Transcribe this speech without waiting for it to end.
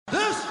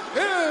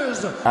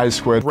I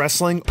Squared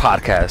Wrestling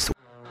Podcast.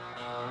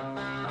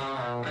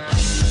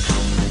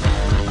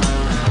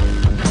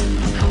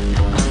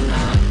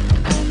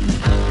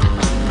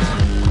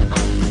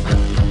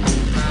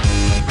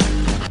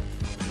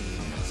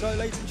 So,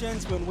 ladies and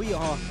gentlemen,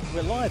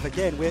 we're live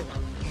again. We're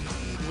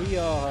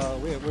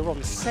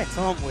on set,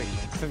 aren't we,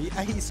 for the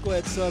A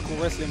Squared Circle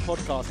Wrestling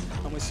Podcast?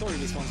 And we're sorry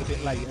this one's a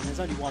bit late, and there's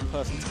only one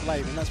person to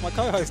blame, and that's my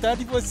co-host,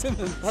 Andy Boy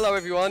Simmons. Hello,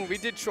 everyone. We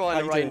did try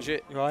and arrange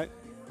it. You right?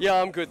 Yeah,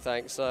 I'm good,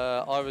 thanks.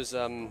 I was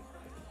on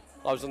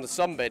the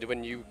sunbed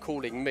when you were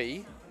calling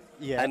me.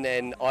 Yeah. And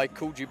then I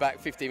called you back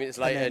 15 minutes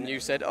later, and you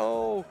said,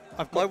 "Oh,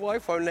 my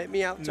wife won't let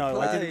me out to play." No,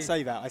 I didn't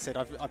say that. I said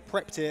I've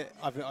prepped it.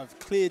 I've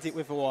cleared it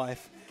with the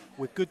wife.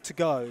 We're good to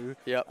go.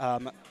 Yep.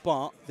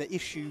 But the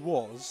issue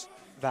was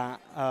that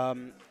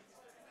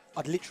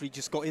I'd literally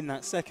just got in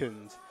that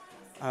second,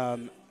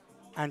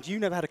 and you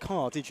never had a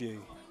car, did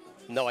you?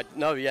 No, that's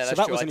so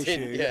that true. was I an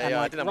didn't. issue. Yeah, and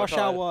I like didn't rush have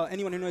my car. hour.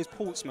 Anyone who knows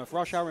Portsmouth,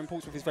 rush hour in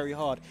Portsmouth is very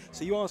hard.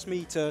 So you asked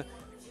me to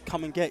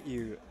come and get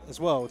you as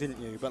well, didn't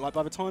you? But like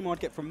by the time I'd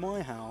get from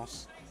my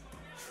house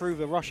through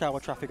the rush hour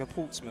traffic of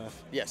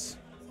Portsmouth, Yes.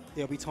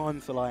 there'll be time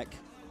for like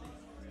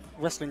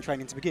wrestling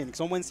training to begin. Because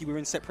on Wednesday we were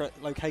in separate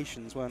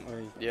locations, weren't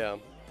we? Yeah.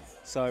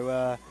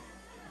 So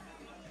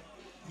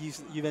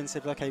you then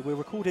said, okay, we'll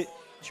record it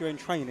during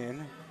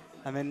training,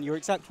 and then your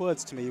exact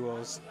words to me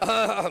was,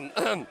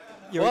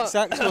 your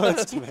exact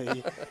words to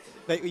me,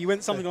 you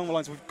went something along the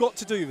lines, we've got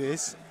to do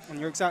this, and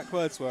your exact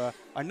words were,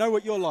 I know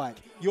what you're like.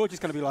 You're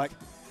just going to be like,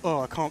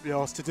 oh, I can't be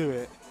asked to do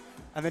it.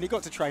 And then he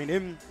got to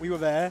training, we were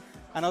there,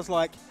 and I was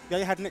like, yeah,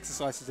 you had an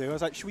exercise to do. I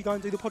was like, should we go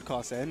and do the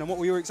podcast then? And what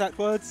were your exact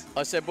words?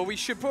 I said, well, we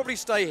should probably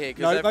stay here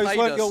No, because those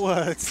weren't your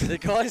words. The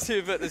guys who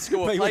at the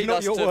school They were paid not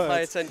us your to words.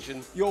 pay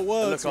attention. Your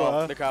words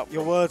look out for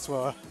your them. words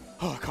were,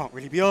 oh, I can't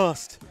really be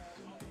asked.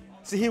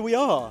 So here we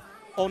are.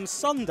 On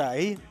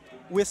Sunday,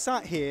 we're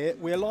sat here.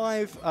 We're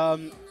live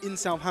in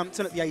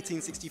Southampton at the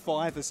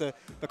 1865 as the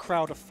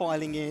crowd are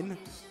filing in.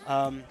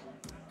 And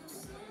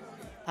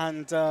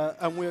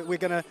we're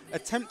going to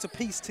attempt to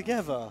piece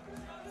together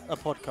a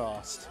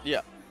podcast.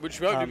 Yeah, which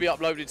will only be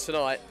uploaded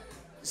tonight.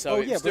 So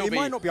yeah, but it be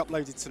might not be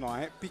uploaded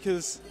tonight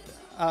because...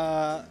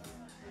 and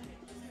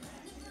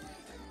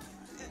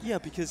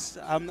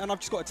I've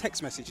just got a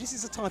text message. This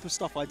is the type of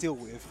stuff I deal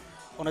with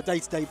on a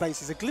day-to-day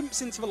basis, a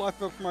glimpse into the life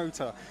of a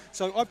promoter.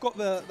 So I've got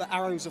the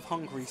Arrows of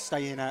Hungary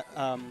staying at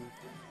a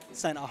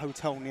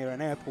hotel near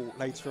an airport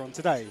later on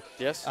today.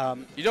 Yes.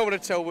 You don't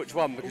want to tell which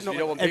one because you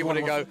don't want people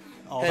to go,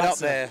 head up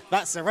there.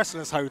 That's a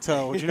wrestler's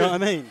hotel, do you know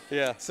what I mean?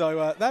 Yeah.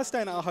 So they're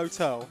staying at a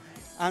hotel,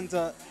 and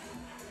the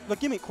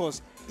gimmick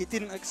was it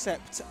didn't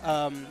accept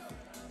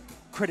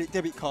credit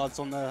debit cards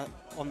on the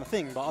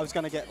thing, but I was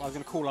going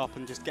to call up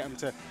and just get them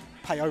to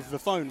pay over the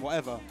phone,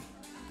 whatever.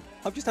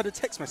 I've just had a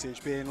text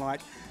message being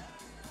like,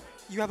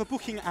 you have a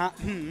booking at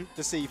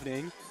this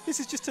evening. This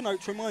is just a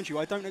note to remind you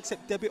I don't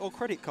accept debit or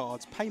credit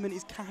cards. Payment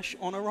is cash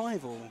on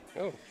arrival.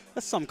 Oh.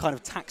 That's some kind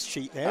of tax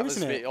cheat there, That was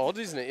isn't a it? bit odd,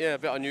 isn't it? Yeah, a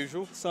bit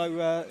unusual. So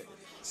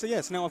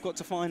now I've got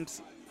to find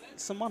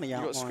some money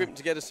out. You've got to script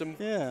together some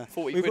 40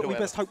 quid or We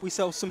best hope we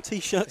sell some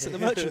T-shirts at the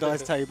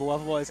merchandise table,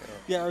 otherwise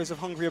the Arrows of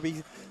Hungary will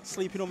be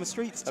sleeping on the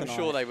streets tonight. I'm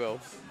sure they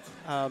will.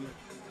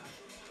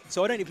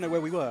 So I don't even know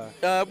where we were.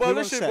 Well, we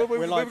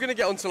we're going to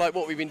get on to like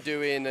what we've been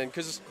doing, and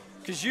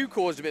because you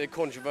caused a bit of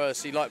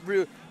controversy, like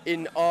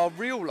in our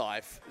real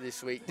life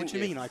this week. What do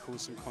you mean I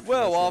caused some controversy?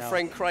 Well, our now?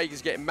 friend Craig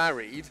is getting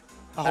married.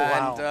 Oh,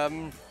 and,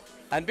 wow.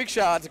 And big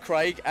shout out to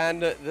Craig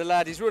and the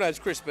lad. His real name's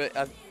Chris, but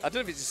I don't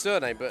know if it's his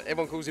surname, but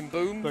everyone calls him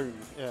Boom. Boom,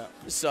 yeah.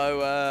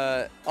 So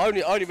I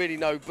only really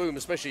know Boom,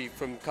 especially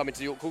from coming to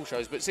the York Call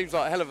shows. But it seems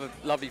like a hell of a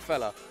lovely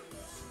fella.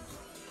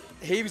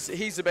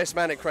 He's the best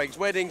man at Craig's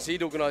wedding, so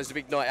he'd organised a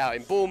big night out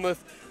in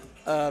Bournemouth.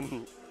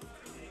 And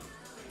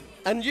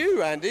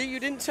you, Andy, you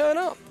didn't turn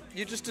up.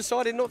 You just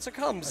decided not to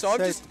come. So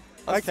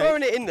I'm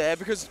throwing it in there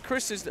because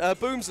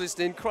Boom's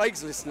listening,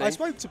 Craig's listening. I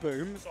spoke to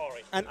Boom.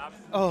 Sorry. And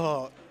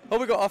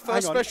we got our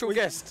first special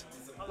guest,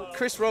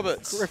 Chris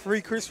Roberts.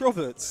 Referee Chris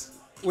Roberts.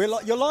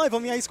 You're live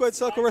on the A Squared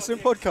Circle Wrestling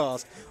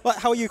Podcast. Right,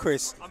 how are you,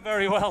 Chris? I'm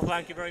very well,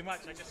 thank you very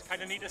much. I just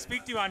kind of need to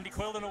speak to you, Andy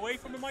Quilden, away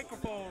from the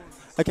microphone.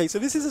 Okay, so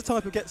this is the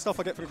type of stuff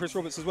I get from Chris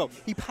Roberts as well.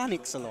 He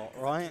panics a lot,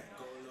 right?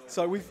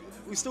 So we've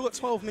still got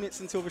 12 minutes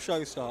until the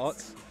show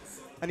starts.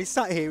 And he's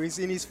sat here, he's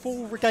in his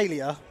full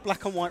regalia,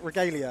 black and white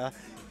regalia.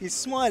 He's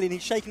smiling,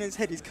 he's shaking his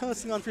head, he's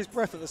cursing under his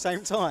breath at the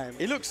same time.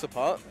 He looks the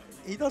part.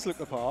 He does look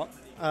the part.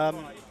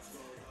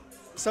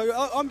 So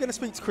I'm going to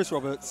speak to Chris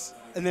Roberts,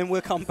 and then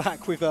we'll come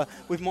back with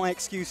my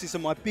excuses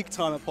and my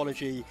big-time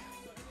apology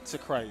to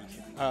Craig.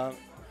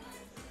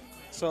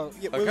 We'll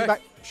be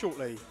back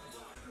shortly.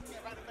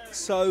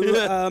 So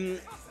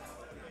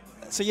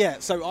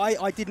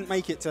I didn't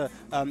make it to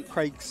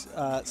Craig's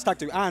stag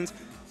do, and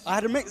I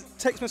had a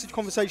text message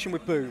conversation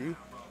with Boom,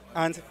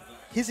 and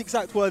his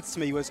exact words to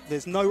me was,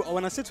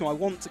 when I said to him, I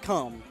want to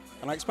come,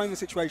 and I explained the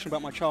situation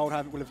about my child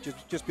will have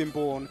just been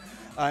born,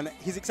 and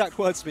his exact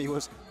words to me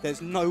was,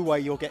 there's no way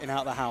you're getting out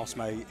of the house,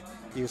 mate.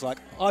 he was like,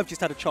 I've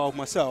just had a child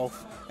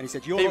myself. And he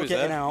said, you're He not was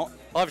getting there. out.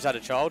 I've just had a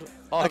child.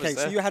 I Okay, was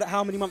so there. you had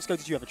how many months ago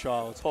did you have a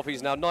child?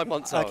 Poppy's now 9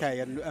 months old. Okay,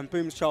 and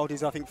Boom's child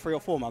is, I think, 3 or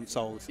 4 months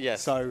old.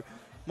 Yes. So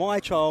my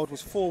child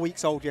was 4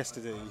 weeks old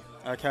yesterday,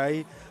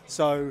 okay?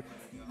 So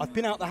I've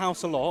been out the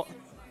house a lot.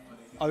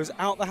 I was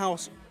out the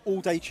house all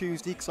day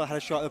Tuesday because I had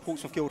a show at the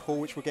Portsmouth Guildhall,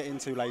 which we'll get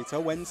into later.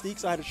 Wednesday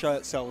because I had a show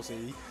at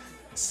Selsey.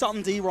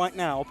 Sunday right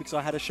now because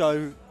I had a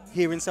show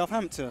here in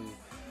Southampton.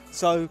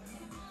 So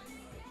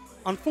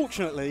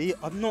unfortunately,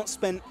 I've not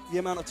spent the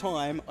amount of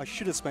time I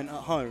should have spent at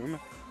home,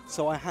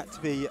 so I had to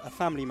be a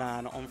family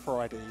man on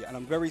Friday, and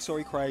I'm very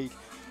sorry, Craig.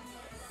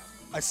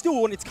 I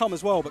still wanted to come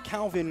as well, but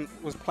Calvin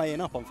was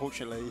playing up,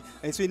 unfortunately. And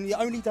it's been the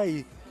only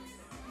day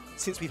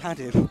since we've had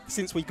him,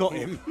 since we got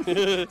him,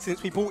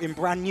 since we bought him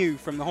brand new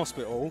from the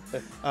hospital.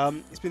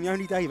 It's been the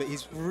only day that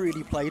he's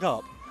really played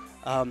up.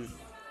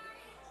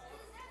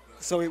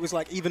 So it was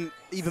like even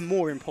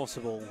more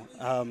impossible.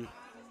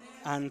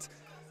 And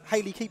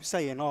Hayley keeps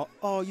saying,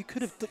 "Oh, you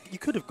could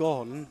have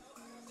gone."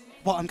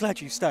 But I'm glad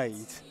you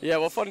stayed. Yeah,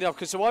 well, funny enough,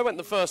 because so I went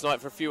the first night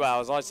for a few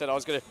hours. I said I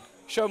was going to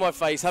show my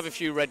face, have a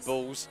few Red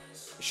Bulls,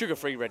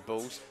 sugar-free Red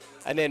Bulls,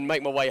 and then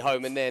make my way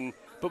home. And then,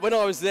 but when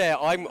I was there,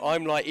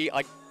 I'm like,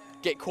 I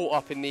get caught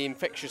up in the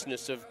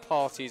infectiousness of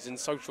parties and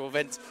social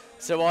events.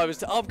 So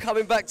I'm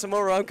coming back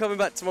tomorrow. I'm coming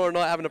back tomorrow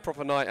night, having a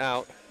proper night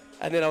out.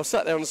 And then I was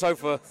sat there on the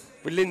sofa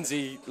with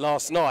Lindsay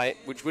last night,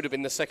 which would have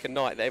been the second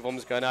night that everyone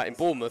was going out in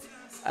Bournemouth,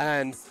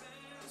 and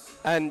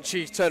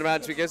she turned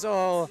around to me and goes,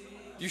 "Oh,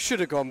 you should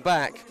have gone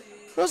back."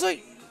 And I was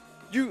like,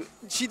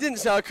 she didn't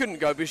say I couldn't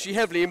go, but she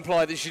heavily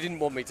implied that she didn't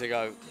want me to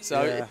go.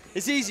 So Yeah.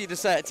 it's easy to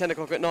say at 10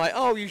 o'clock at night,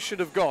 "Oh, you should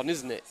have gone,"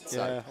 isn't it?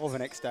 So, Yeah, or the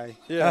next day.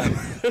 Yeah.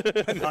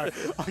 No,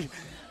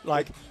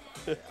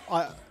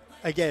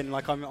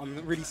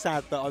 I'm really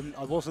sad that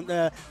I wasn't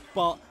there,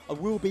 but I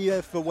will be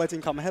there for the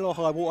wedding come hell or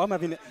high water. I'm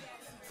having it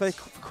for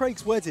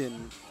Craig's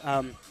wedding.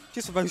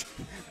 Just for those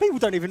people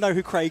don't even know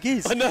who Craig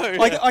is. I know.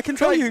 I can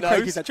tell Craig you who Craig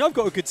knows. is actually. I've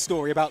got a good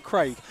story about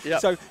Craig.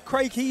 Yep. So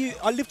Craig,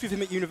 I lived with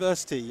him at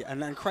university,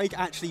 and Craig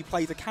actually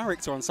played a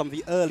character on some of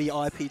the early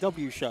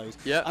IPW shows.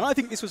 Yep. And I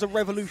think this was a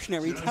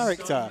revolutionary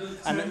character.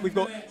 And we've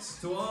got.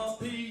 So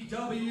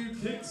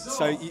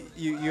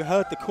you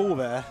heard the call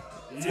there.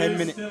 10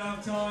 minutes. Still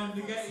have time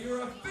to get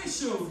your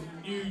official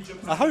New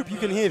Japan. I hope you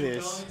can hear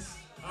this.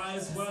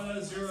 As well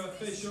as your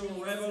official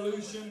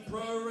Revolution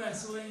Pro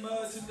Wrestling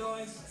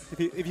merchandise.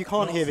 If you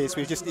can't hear this,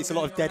 it's a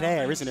lot of dead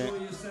air, isn't it?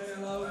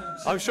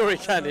 I'm sure he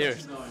can hear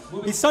it.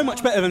 He's so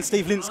much better than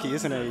Steve Linsky,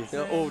 isn't he?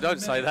 Yeah, oh,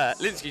 don't say that.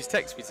 Linsky's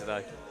texted me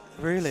today.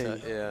 Really? So,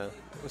 yeah.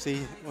 Was he?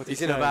 What did He's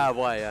he in a say? bad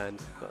way, and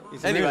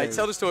Is he anyway, really?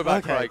 tell the story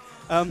about Okay.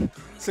 Craig.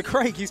 So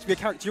Craig used to be a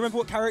character. Do you remember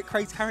what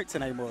Craig's character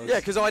name was? Yeah,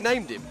 because I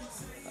named him.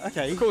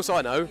 Okay. Of course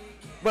I know.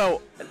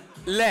 Well,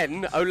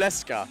 Len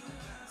Oleska.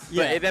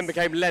 Yeah. But it then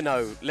became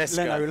Leno Leska.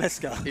 Leno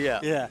Leska. Yeah.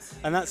 Yeah.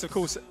 And that's of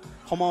course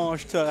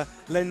homage to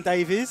Len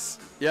Davies.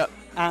 Yep.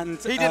 And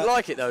He didn't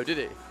like it though, did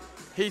he?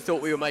 He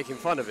thought we were making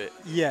fun of it.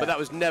 Yeah. But that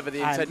was never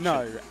the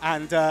intention.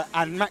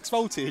 And Max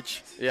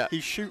Voltage. Yeah.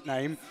 His shoot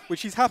name,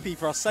 which he's happy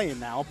for us saying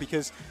now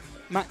because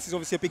Max is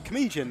obviously a big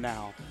comedian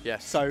now.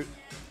 Yes. So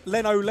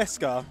Leno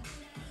Leska,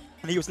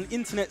 and he was an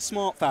internet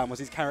smart fan, was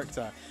his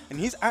character, and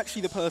he's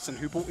actually the person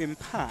who brought in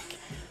Pac,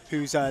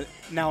 who's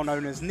now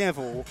known as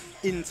Neville,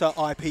 into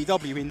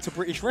IPW, into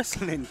British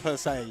wrestling per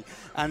se.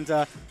 And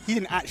he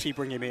didn't actually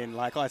bring him in.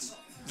 Like I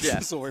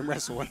saw him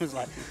wrestle and was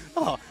like,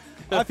 oh,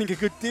 I think a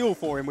good deal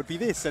for him would be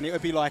this, and it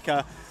would be like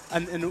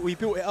and we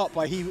built it up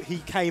by he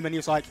came and he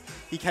was like,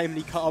 he cut a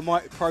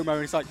promo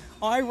and he's like,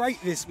 I rate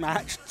this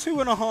match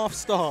 2.5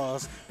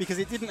 stars because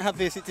it didn't have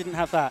this, it didn't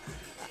have that.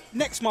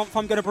 Next month,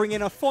 I'm going to bring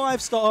in a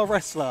 5-star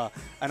wrestler.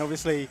 And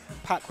obviously,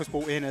 Pac was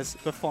brought in as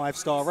the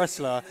 5-star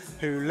wrestler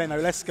who Leno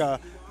Leska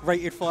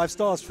rated 5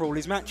 stars for all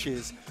his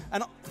matches.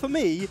 And for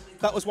me,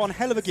 that was one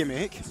hell of a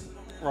gimmick,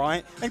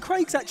 right? And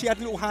Craig's actually had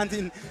a little hand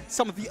in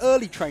some of the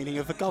early training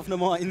of the Governor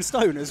Martin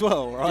Stone as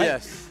well, right?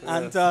 Yes.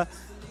 And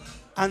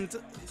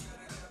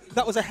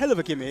that was a hell of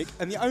a gimmick.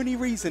 And the only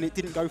reason it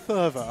didn't go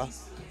further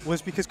was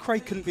because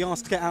Craig couldn't be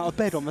asked to get out of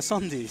bed on the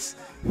Sundays.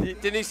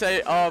 Didn't he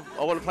say, I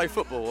want to play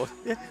football?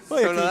 Yeah, well,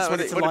 he just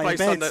wanted to lie in bed.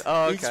 Sunday.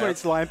 Oh, He just wanted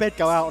to lie in bed,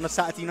 go out on a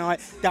Saturday night,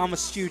 down the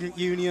student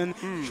union,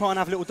 try and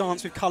have a little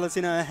dance with colours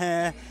in her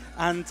hair,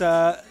 and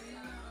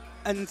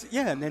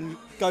then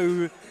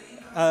go.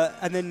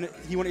 And then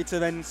he wanted to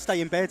then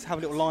stay in bed, have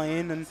a little lie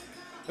in, and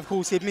of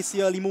course he'd miss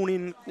the early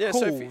morning Yeah,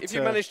 call. so if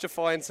you manage to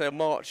find, say,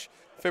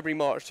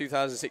 February-March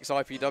 2006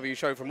 IPW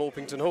show from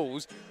Orpington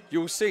Halls,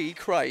 you'll see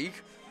Craig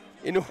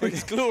in all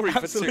his glory for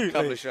a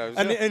couple of shows.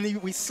 And, yeah.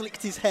 we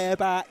slicked his hair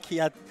back. He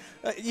had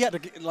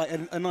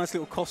a nice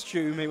little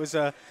costume. It was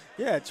a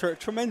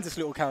tremendous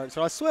little character.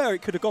 I swear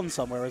it could have gone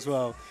somewhere as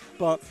well.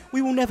 But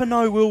we will never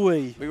know, will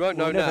we? We won't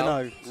know we'll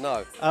now. Never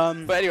know.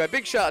 No. But anyway,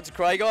 big shout out to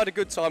Craig. I had a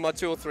good time. I had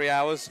 2 or 3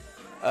 hours.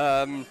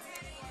 And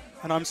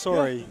I'm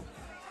sorry.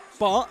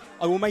 But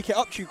I will make it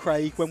up to you,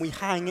 Craig, when we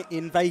hang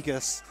in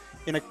Vegas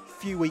in a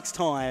few weeks'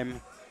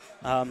 time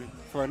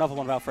for another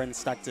one of our friends,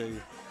 Stag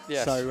Do.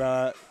 Yes.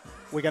 So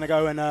we're gonna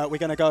go and we're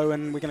gonna go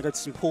to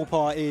some pool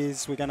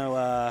parties. We're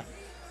gonna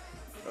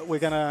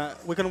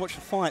watch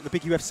the fight, the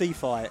big UFC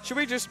fight. Should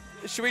we just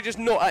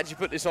not actually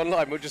put this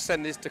online? We'll just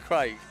send this to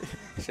Craig.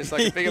 It's just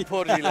like a big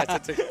apology letter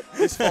to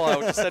this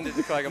file. Just send it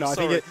to Craig. I'm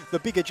sorry. I think the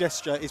bigger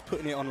gesture is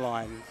putting it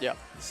online. Yeah.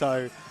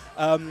 So,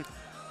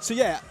 so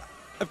yeah,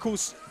 of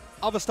course,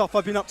 other stuff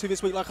I've been up to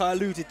this week, like I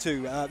alluded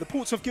to, the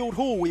Portsmouth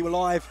Guildhall. We were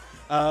live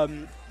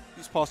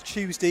this past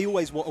Tuesday.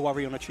 Always what a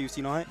worry on a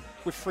Tuesday night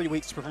with 3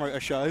 weeks to promote a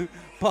show,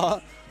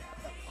 but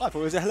I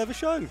thought it was a hell of a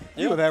show.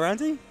 You were there,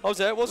 Andy? I was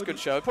there. It was a good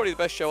show. Probably the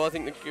best show I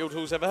think the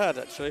Guildhall's ever had,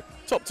 actually.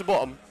 Top to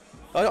bottom.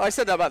 I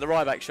said that about the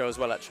Ryback show as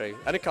well, actually,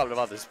 and a couple of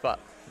others. But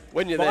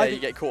when you're there, you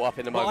get caught up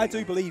in the moment. But I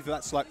do believe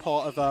that's like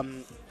part of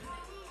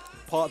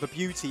the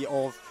beauty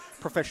of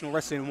professional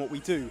wrestling and what we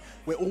do.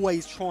 We're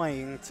always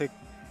trying to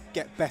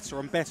get better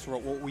and better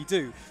at what we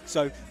do.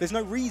 So there's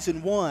no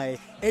reason why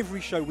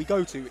every show we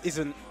go to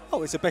isn't,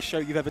 oh, it's the best show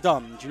you've ever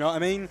done. Do you know what I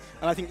mean?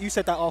 And I think you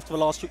said that after the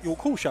last Your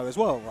Cool show as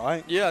well,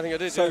 right? Yeah, I think I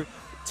did. So yeah.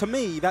 To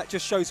me, that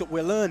just shows that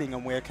we're learning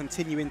and we're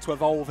continuing to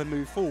evolve and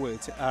move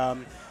forward.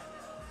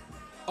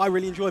 I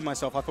really enjoyed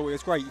myself. I thought it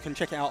was great. You can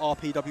check it out,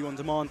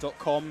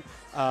 rpwondemand.com.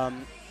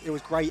 It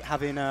was great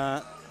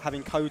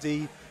having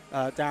Cody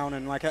down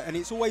and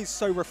it's always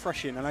so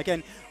refreshing. And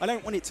again, I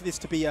don't want this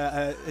to be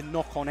a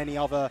knock on any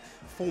other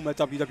former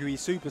WWE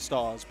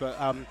superstars, but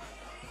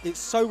it's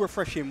so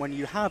refreshing when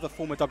you have a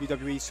former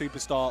WWE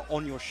superstar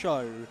on your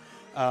show,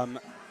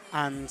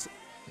 and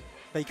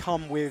they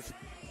come with,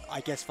 I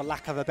guess, for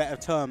lack of a better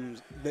term,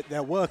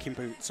 their working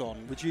boots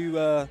on. Would you?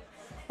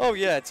 Oh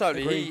yeah,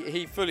 totally.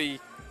 Agree?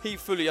 He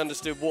fully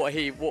understood what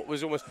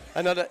was almost.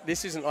 And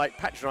this isn't like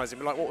patronising,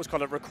 but like what was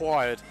kind of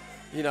required.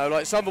 You know,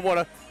 like some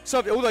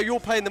although you're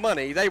paying the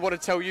money, they want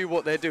to tell you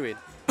what they're doing.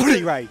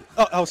 Bully Ray.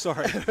 Oh,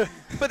 sorry.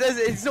 But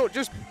it's not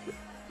just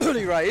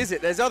Bully Ray, is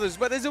it? There's others,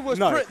 but there's almost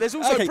there's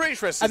also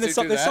British wrestlers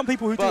and there's some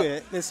people who do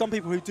it. There's some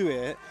people who do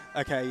it.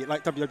 Okay,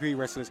 like WWE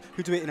wrestlers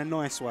who do it in a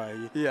nice way.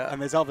 Yeah.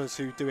 And there's others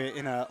who do it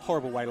in a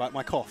horrible way, like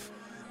my cough.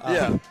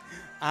 Yeah.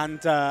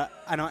 And I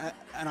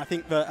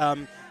think that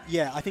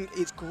I think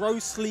it's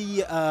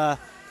grossly. I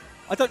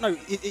don't know.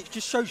 It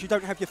just shows you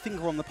don't have your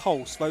finger on the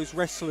pulse. Those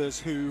wrestlers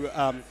who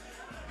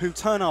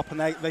turn up and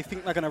they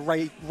think they're going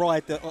to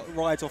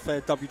ride off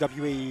their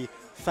WWE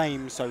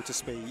fame, so to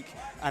speak,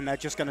 and they're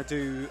just going to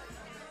do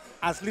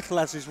as little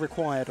as is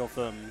required of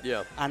them.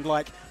 Yeah. And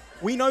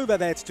we know they're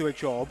there to do a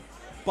job,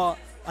 but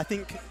I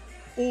think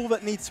all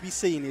that needs to be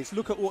seen is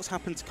look at what's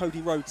happened to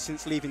Cody Rhodes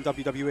since leaving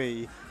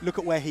WWE, look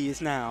at where he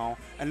is now,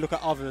 and look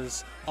at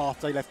others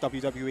after they left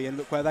WWE and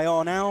look where they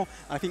are now.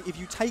 And I think if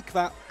you take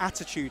that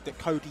attitude that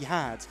Cody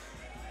had,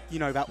 you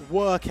know, that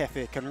work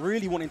ethic and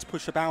really wanting to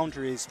push the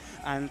boundaries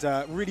and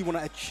really want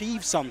to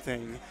achieve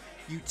something,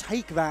 you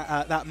take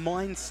that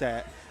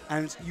mindset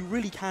and you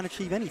really can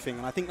achieve anything.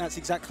 And I think that's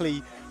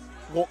exactly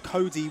what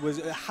Cody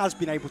has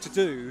been able to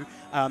do,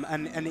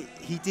 and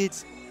he did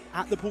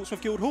at the Portsmouth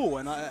Guildhall.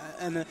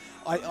 And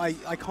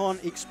I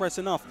can't express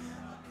enough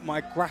my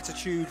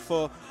gratitude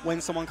for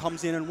when someone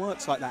comes in and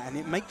works like that, and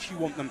it makes you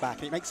want them back,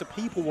 and it makes the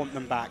people want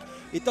them back.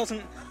 It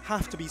doesn't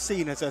have to be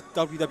seen as a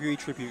WWE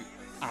tribute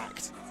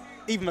act,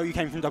 even though you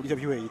came from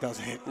WWE,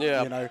 does it?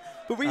 Yeah. You know.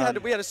 But we had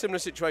a similar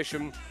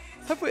situation.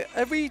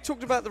 Have we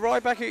talked about the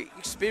Ryback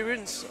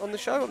experience on the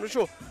show? I'm not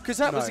sure, because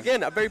that was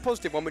again a very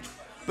positive one.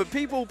 But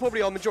people,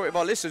 probably our majority of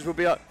our listeners, will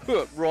be like,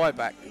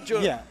 Ryback.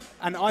 Yeah,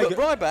 and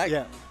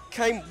Ryback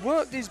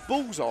worked his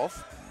balls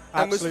off.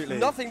 Absolutely. And was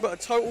nothing but a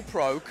total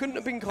pro. Couldn't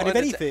have been kinder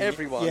to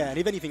everyone. Yeah, and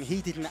if anything,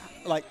 he didn't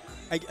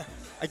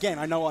again,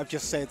 I know I've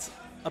just said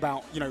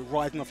about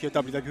riding off your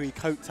WWE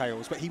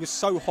coattails, but he was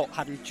so hot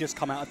having just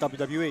come out of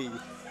WWE.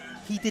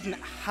 He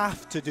didn't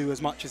have to do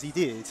as much as he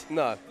did.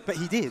 No. But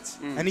he did,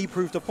 and he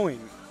proved a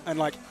point.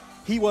 And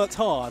he worked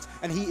hard,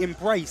 and he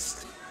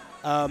embraced.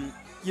 A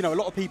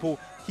lot of people.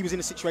 He was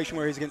in a situation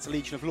where he was against the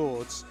Legion of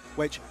Lords,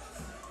 which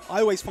I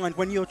always find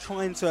when you're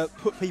trying to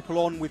put people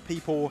on with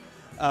people,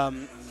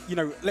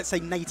 let's say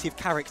native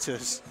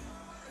characters.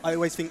 I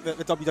always think that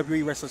the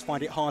WWE wrestlers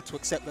find it hard to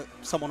accept that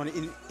someone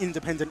in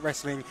independent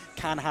wrestling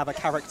can have a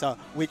character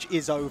which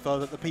is over,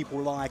 that the people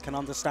like and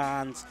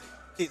understand,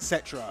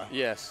 etc.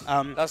 Yes,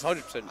 that's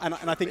 100%.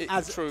 And I think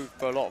it's true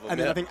for a lot of them.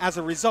 And then I think as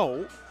a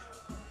result,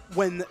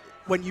 when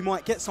you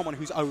might get someone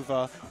who's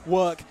over,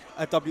 work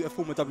a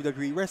former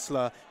WWE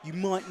wrestler, you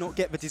might not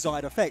get the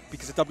desired effect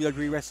because a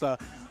WWE wrestler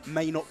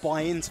may not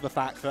buy into the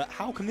fact that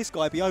how can this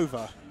guy be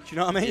over? Do you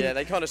know what I mean? Yeah,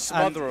 they kind of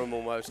smother him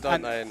almost,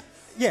 don't they?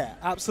 Yeah,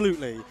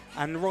 absolutely.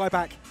 And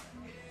Ryback,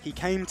 he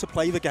came to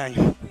play the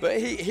game. But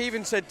he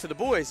even said to the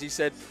boys, he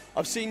said,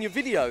 I've seen your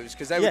videos,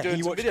 because they were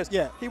doing some videos.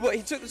 Yeah. He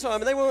took the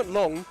time, and they weren't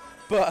long,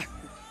 but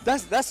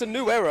that's a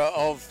new era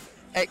of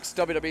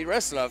ex-WWE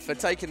wrestler for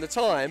taking the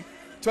time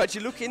to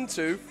actually look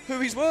into who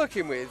he's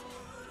working with.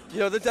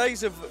 The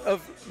days of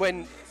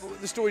when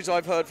the stories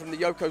I've heard from the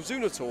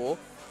Yokozuna tour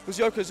was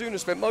Yokozuna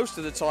spent most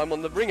of the time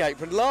on the ring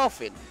apron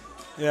laughing.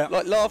 Yeah.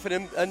 Like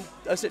laughing and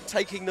I said,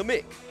 taking the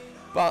mick.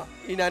 But,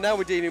 now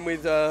we're dealing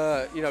with,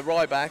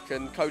 Ryback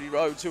and Cody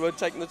Rhodes, who are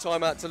taking the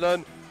time out to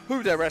learn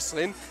who they're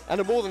wrestling,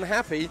 and are more than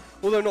happy,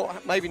 although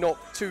maybe not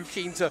too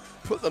keen to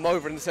put them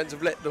over in the sense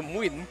of let them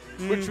win,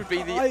 which would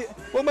be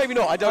well, maybe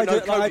not. I don't know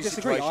Kobe's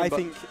disagree. situation. I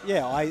think,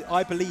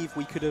 I believe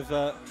we could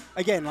have,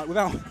 again, like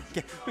without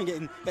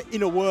getting the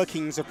inner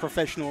workings of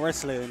professional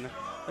wrestling.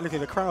 And look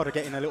at the crowd are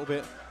getting a little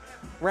bit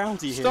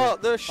rowdy here.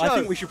 Start the show. I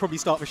think we should probably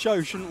start the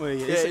show, shouldn't we?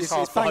 Yeah, it's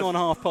bang on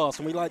 5:30,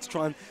 and we like to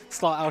try and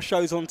start our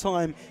shows on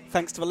time,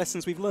 thanks to the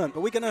lessons we've learned.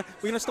 But we're gonna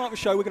start the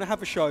show. We're gonna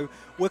have a show.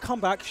 We'll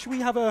come back. Should we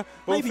have a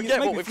maybe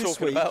what we've for this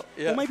talking week? about.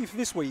 Yeah. Or maybe for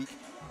this week,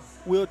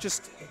 we'll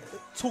just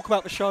talk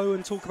about the show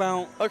and talk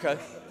about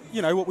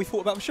what we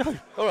thought about the show.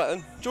 All right,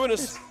 then join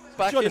us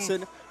back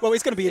Well,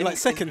 it's going to be in like in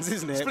seconds,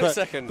 isn't it? split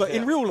second, But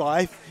in real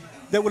life,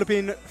 there would have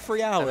been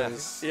 3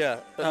 hours. Yeah,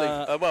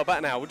 at least. Well, about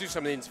an hour. We'll do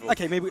some in the interval.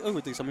 Okay, maybe we'll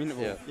do some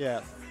interval.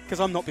 Yeah. Because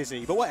I'm not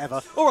busy, but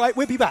whatever. All right,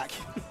 we'll be back.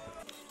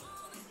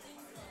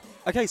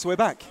 Okay, so we're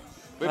back.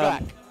 We're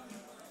back.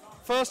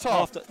 First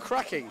half,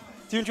 cracking.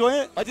 Do you enjoy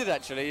it? I did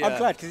actually, yeah. I'm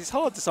glad, because it's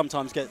hard to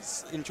sometimes get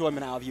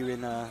enjoyment out of you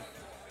in...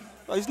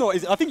 it's not.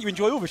 I think you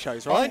enjoy all the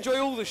shows, right? I enjoy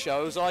all the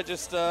shows. I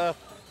just... so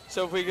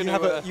if we're going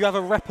to... You have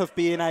a rep of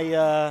being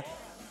a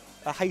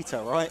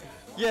hater, right?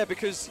 Yeah,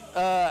 because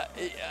I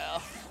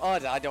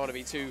don't want to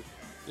be too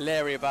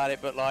leery about it,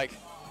 but like...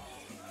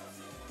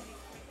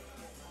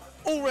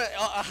 Already,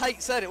 I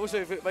hate saying it,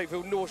 also if it makes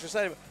me feel nauseous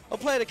saying it, I'm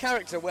playing a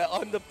character where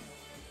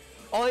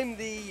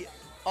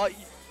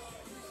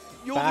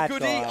you're Bad the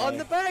goodie, guy. I'm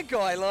the bad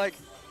guy, like.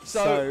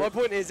 So my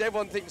point is,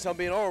 everyone thinks I'm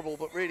being horrible,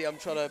 but really I'm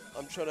trying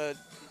to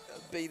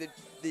be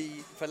the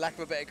for lack of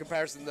a better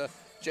comparison, the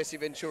Jesse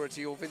Ventura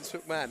to your Vince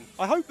McMahon.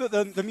 I hope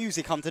that the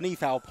music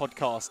underneath our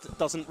podcast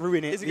doesn't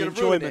ruin it, the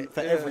enjoyment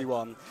for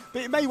everyone.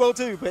 But it may well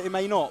do, but it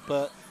may not.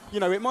 But you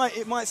know, it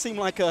might seem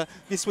like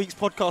this week's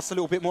podcast a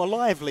little bit more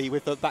lively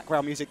with the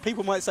background music.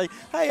 People might say,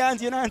 "Hey,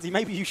 Andy and Andy,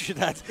 maybe you should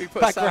add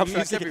background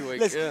music every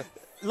week." Let's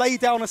lay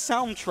down a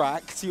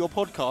soundtrack to your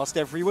podcast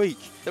every week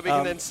that we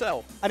can then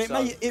sell. And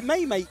it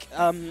may make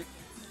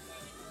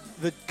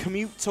the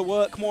commute to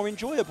work more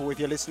enjoyable if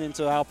you're listening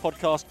to our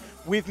podcast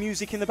with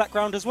music in the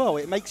background as well.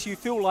 It makes it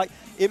feel like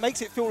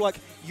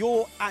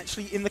you're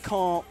actually in the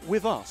car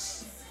with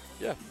us.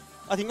 Yeah.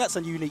 I think that's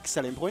a unique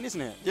selling point,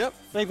 isn't it? Yep.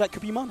 Maybe that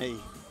could be money.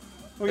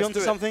 Are we Let's onto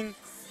do it. something?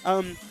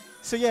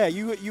 So yeah,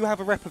 you have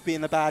a rep of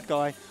being the bad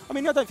guy. I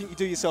mean, I don't think you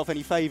do yourself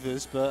any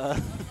favours, but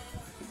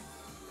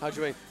How do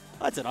you mean?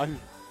 I don't know.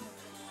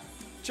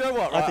 Do you know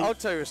what? Right, I'll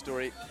tell you a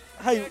story.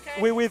 Hey,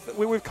 we're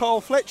with Carl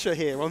Fletcher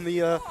here on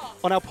the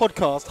on our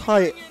podcast.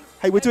 Hi,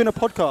 hey, we're doing a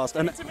podcast,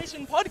 an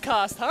Intermission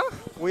podcast, huh?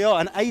 We are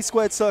an A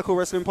Squared Circle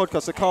Wrestling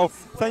podcast. So Carl,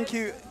 thank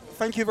you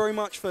very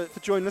much for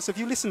joining us. Have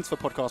you listened to the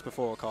podcast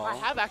before, Carl? I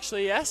have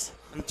actually, yes.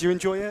 And do you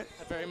enjoy it?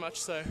 Very much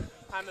so.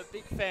 I'm a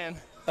big fan.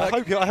 I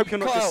hope you're not Kyle,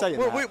 just saying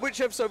that. Which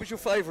episode was your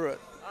favourite?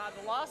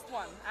 The last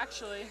one,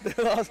 actually.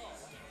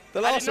 The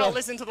I last did not one.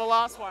 listen to the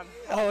last one.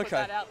 I'll Oh, put okay.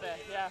 that out there,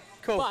 yeah.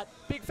 Cool. But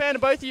big fan of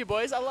both of you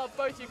boys. I love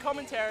both your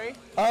commentary.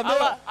 I'm I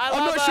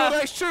not love, sure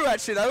that's true,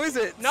 actually, though, is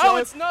it? No,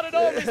 it's not at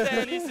all, Mr.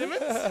 Andy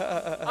Simmons.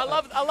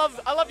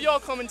 I love your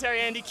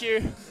commentary, Andy Q.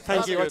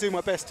 Thank you. I do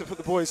my best to put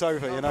the boys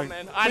over. You know.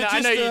 Man.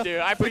 I know you do.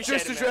 I appreciate We're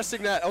just it, man.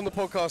 addressing that on the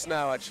podcast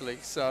now, actually.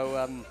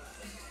 So,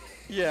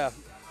 yeah.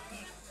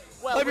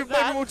 Well, Maybe with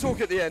that, we'll talk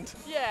at the end.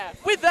 yeah.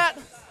 With that,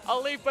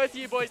 I'll leave both of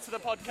you boys to the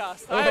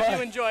podcast. I hope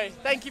you enjoy.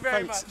 Thank you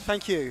very much.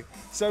 Thank you.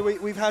 So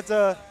we've had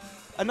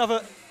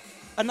another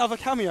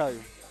cameo.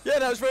 Yeah,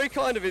 that was very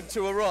kind of him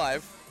to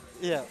arrive.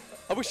 Yeah.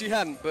 I wish he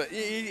hadn't, but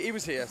he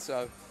was here,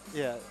 so.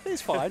 Yeah,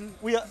 it's fine.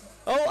 We are.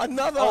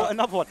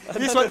 Another one.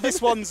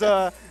 This one's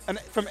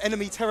from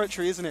enemy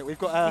territory, isn't it? We've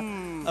got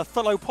a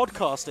fellow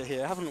podcaster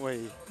here, haven't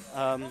we?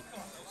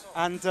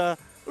 And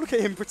look at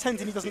him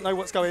pretending he doesn't know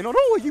what's going on.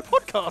 Oh, are you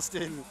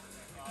podcasting?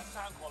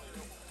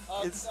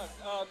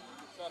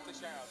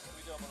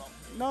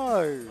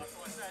 No.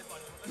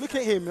 Look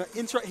at him.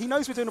 He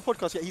knows we're doing a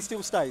podcast, yet he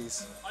still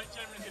stays. I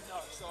generally did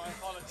not, so I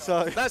apologize.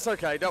 So That's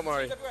okay, don't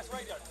worry.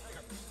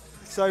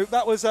 So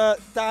that was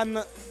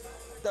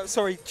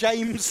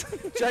James.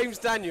 James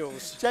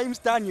Daniels. James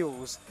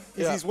Daniels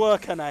is his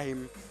worker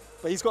name,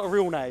 but he's got a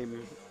real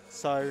name.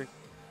 So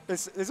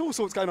there's all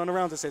sorts going on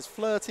around us. There's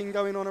flirting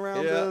going on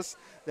around us.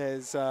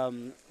 There's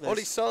Ollie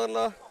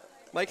Sandler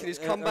making his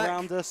comeback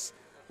around us.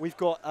 We've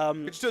got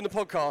We're just doing the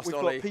podcast, we've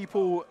Ollie. got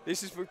people.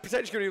 This is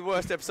potentially going to be the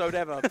worst episode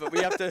ever, but we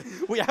have to.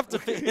 We have to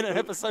fit in an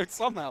episode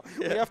somehow.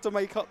 We have to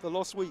make up the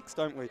lost weeks,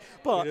 don't we?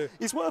 But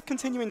it's worth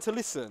continuing to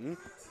listen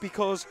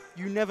because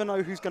you never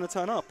know who's going to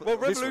turn up. Well,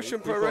 this Revolution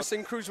week. Pro We've got-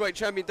 Wrestling Cruiserweight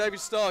Champion David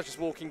Starr just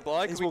walking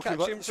by. Can He's we walking catch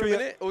by. him for Should a we-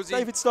 minute? Or is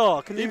David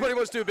Starr, can he you? probably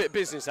wants to do a bit of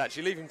business,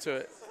 actually. Leave him to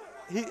it.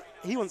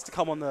 He wants to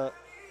come on the.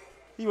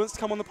 He wants to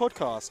come on the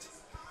podcast.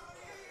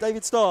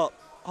 David Starr,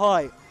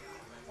 hi.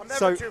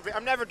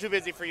 I'm never too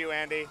busy for you,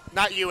 Andy.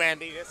 Not you,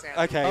 Andy. This Andy.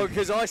 Okay. Oh,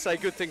 because I say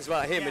good things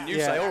about him and you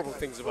Yeah. say horrible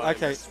things about him.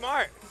 Okay. You're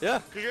smart. Yeah.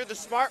 Because you're the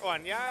smart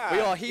one. Yeah.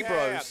 We are he Yeah, bros.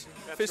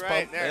 yeah. That's Fist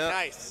right. bump. They're Yeah.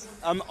 nice.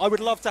 I would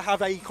love to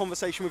have a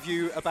conversation with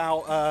you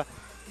about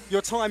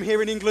your time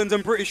here in England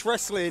and British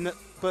wrestling.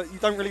 but you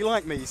don't really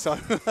like me, so.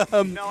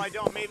 No, I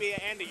don't. Maybe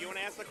Andy, you want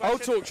to ask the question?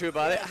 I'll talk to you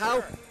about it. Yeah,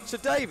 How? sure. So,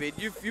 David,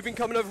 you've been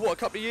coming over what, a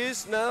couple of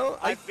years now?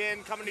 I've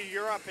been coming to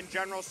Europe in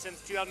general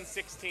since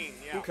 2016.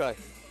 Yeah. Okay.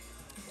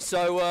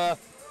 So,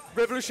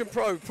 Revolution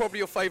Pro, probably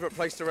your favourite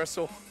place to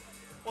wrestle.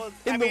 Well,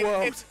 In the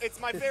world. It's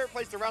my favorite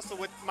place to wrestle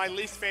with my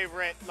least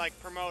favorite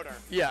promoter.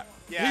 Yeah.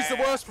 Yeah, He's the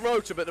yeah. worst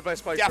promoter, but the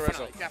best place to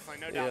wrestle.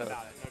 Definitely, no doubt Yeah.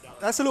 about it. No doubt.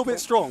 About That's a little bit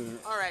strong.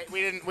 All right,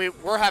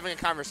 we're having a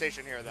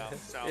conversation here though.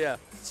 So. Yeah.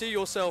 See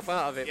yourself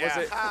out of it, Yeah.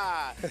 was it?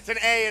 Ah, it's an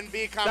A and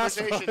B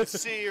conversation. right.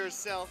 See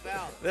yourself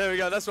out. There we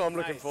go. That's what I'm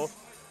looking Nice. for.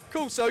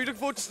 Cool. So, you looking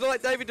forward to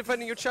tonight, David,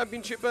 defending your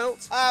championship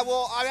belt?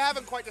 Well, I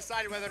haven't quite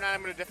decided whether or not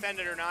I'm going to defend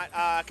it or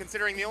not,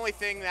 considering the only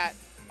thing that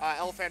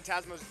El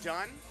Phantasmo's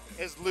done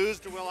is lose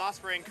to Will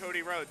Ospreay and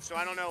Cody Rhodes. So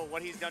I don't know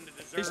what he's done to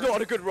deserve. He's not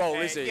on a good roll,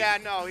 is he? Yeah,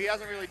 no, he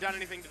hasn't really done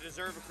anything to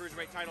deserve a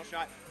Cruiserweight title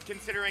shot,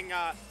 considering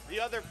the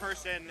other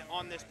person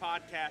on this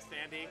podcast,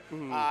 Andy,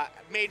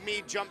 made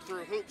me jump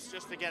through hoops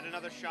just to get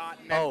another shot,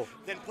 and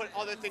then put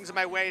other things in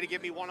my way to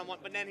give me one-on-one,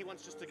 but then he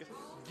wants just to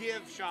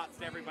give shots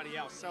to everybody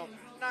else. So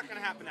not going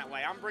to happen that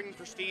way. I'm bringing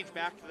prestige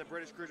back to the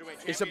British Cruiserweight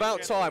Championship. It's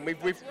about time.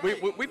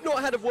 We've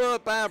not had a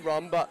bad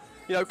run, but,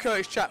 you know,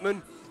 Curtis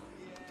Chapman.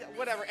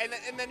 Whatever, and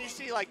then you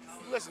see,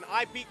 listen,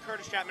 I beat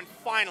Curtis Chapman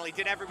finally,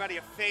 did everybody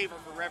a favor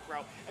for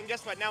RevPro, and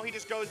guess what? Now he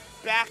just goes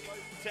back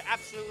to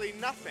absolutely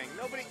nothing.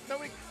 Nobody.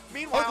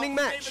 Meanwhile, Opening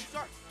match. David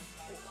Starr,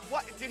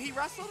 what? Did he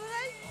wrestle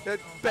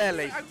today?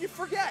 Barely. You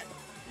forget.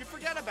 You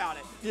forget about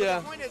it. Yeah.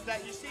 But the point is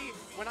that you see,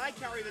 when I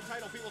carry the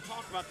title, people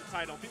talk about the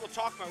title. People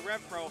talk about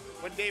RevPro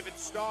when David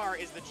Starr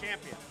is the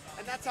champion,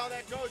 and that's how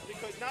that goes.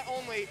 Because not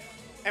only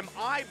am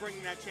I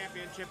bringing that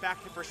championship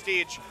back to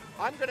Prestige,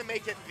 I'm going to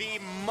make it the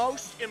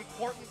most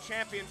important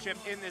championship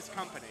in this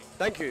company.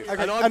 Thank you.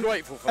 Okay, And I'm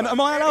grateful for and that.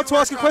 am I allowed to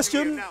ask a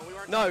question?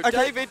 No,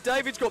 Okay.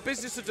 David's got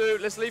business to do.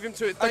 Let's leave him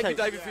to it. Thank you,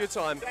 Okay. David, for your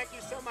time. Thank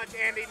you so much,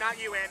 Andy.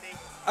 Not you, Andy.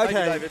 Thank you,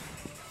 Okay. David.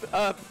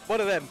 One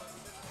of them.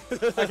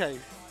 Okay.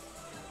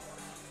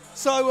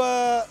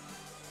 So,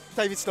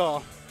 David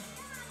Starr.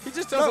 He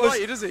just That doesn't was-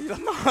 like you, does he?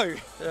 No.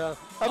 Yeah.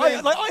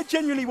 I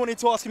genuinely wanted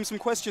to ask him some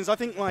questions. I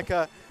think,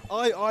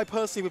 I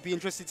personally would be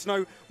interested to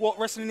know what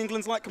wrestling in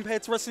England's like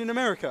compared to wrestling in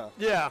America.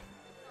 Yeah.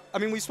 I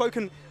mean, we've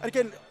spoken, and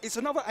again, it's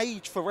another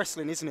age for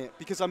wrestling, isn't it?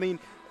 Because, I mean,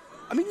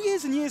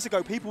 years and years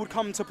ago, people would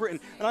come to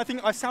Britain, and I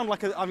think I'm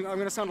going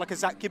to sound like a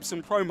Zach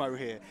Gibson promo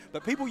here,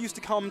 but people used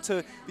to come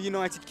to the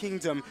United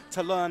Kingdom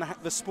to learn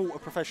the sport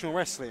of professional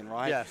wrestling,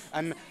 right? Yes.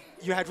 And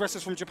you had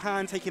wrestlers from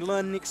Japan taking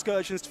learning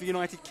excursions to the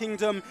United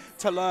Kingdom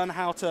to learn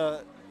how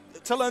to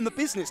learn the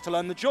business, to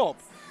learn the job.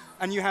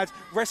 And you had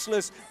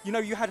wrestlers,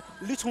 you had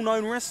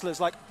little-known wrestlers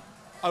like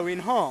Owen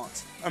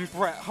Hart and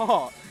Bret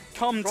Hart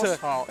come to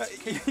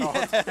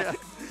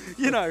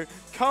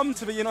come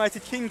to the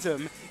United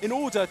Kingdom in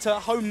order to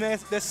hone their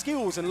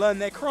skills and learn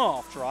their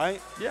craft,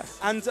 right? Yes.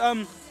 And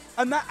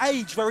that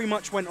age very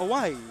much went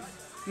away.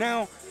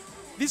 Now,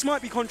 this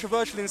might be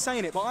controversial in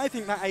saying it, but I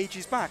think that age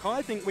is back.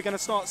 I think we're going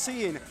to start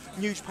seeing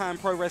New Japan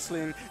Pro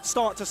Wrestling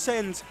start to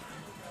send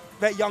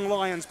their young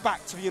lions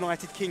back to the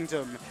United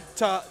Kingdom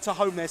to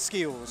hone their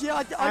skills. Yeah,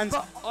 I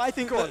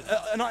think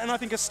I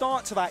think a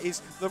start to that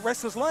is the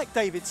wrestlers like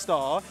David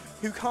Starr,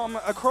 who come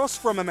across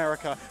from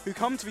America, who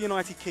come to the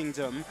United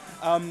Kingdom,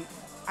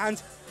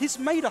 and he's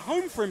made a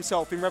home for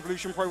himself in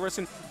Revolution Pro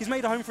Wrestling. He's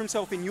made a home for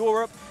himself in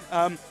Europe,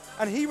 and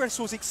he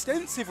wrestles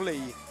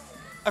extensively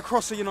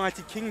across the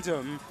United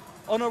Kingdom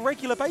on a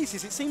regular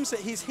basis. It seems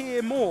that he's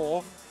here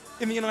more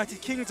in the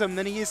United Kingdom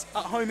than he is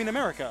at home in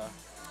America.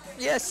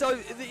 Yeah, so,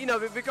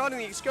 regarding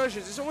the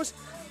excursions, it's almost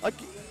like,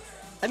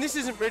 and this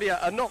isn't really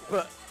a knock,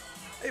 but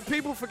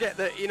people forget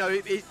that,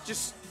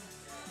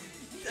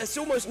 it's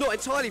almost not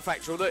entirely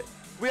factual that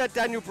we had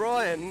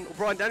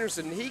Brian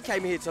Danielson, he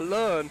came here to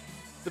learn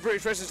the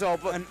British wrestling style,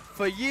 but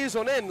for years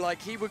on end,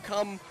 he would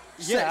come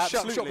shop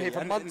here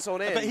for months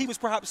on end. But he was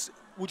perhaps,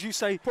 would you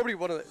say, probably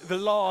one of the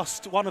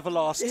last. He was probably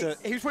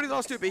the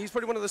last to, but he's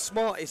probably one of the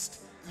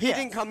smartest. He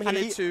didn't come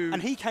here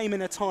and he came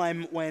in a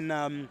time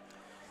when.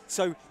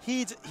 So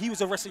he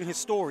was a wrestling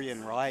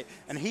historian, right?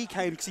 And he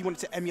came because he wanted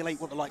to emulate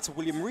what the likes of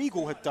William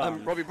Regal had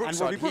done. Robbie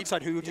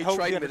Brookside, who had to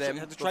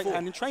train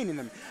and training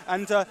them.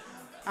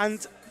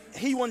 And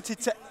he wanted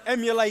to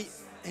emulate.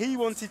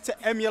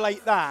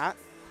 That.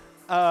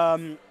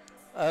 Mr.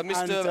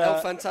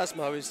 El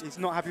Phantasmo he's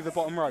not happy with the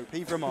bottom rope.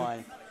 Either am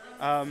I.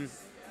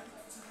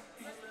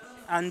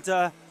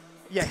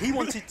 He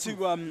wanted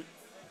to.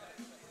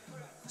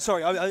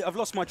 Sorry, I've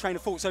lost my train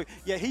of thought. So,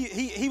 yeah,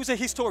 he was a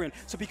historian.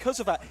 So because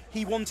of that,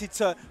 he wanted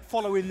to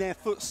follow in their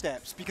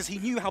footsteps because he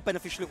knew how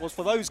beneficial it was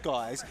for those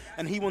guys,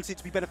 and he wanted it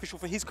to be beneficial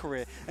for his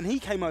career. And he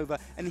came over,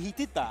 and he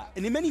did that.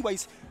 And in many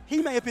ways,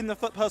 he may have been the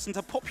person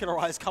to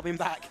popularise coming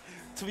back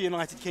to the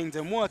United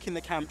Kingdom, working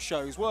the camp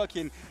shows,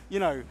 working,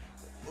 the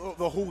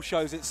hall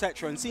shows,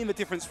 etc., and seeing the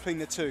difference between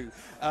the two.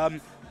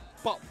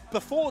 But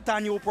before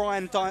Brian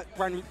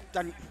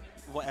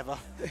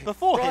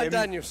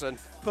Danielson,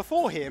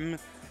 before him,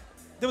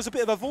 there was a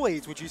bit of a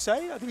void, would you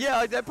say?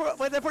 There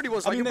probably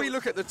was. We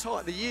look at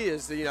the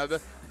years, the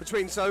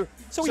between. So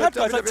we had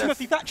guys like WWF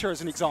Timothy Thatcher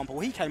as an example.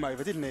 He came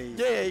over, didn't he?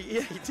 Yeah,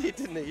 he did,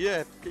 didn't he?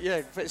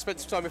 Yeah. Spent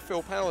some time with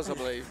Phil Powers, I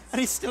believe. And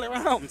he's still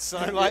around. So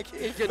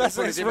he that's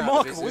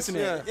remarkable, isn't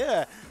it?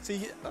 Yeah.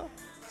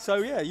 So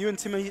you and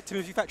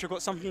Timothy Thatcher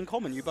got something in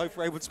common. You both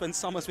were able to spend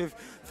summers with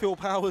Phil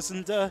Powers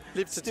and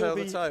still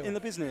be in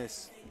the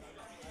business.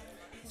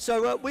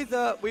 So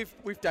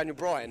with Daniel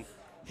Bryan,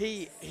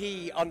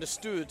 he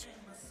understood.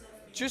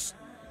 Just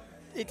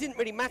it didn't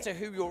really matter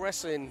who you're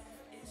wrestling.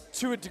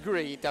 To a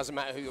degree, it doesn't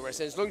matter who you're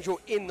wrestling. As long as you're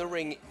in the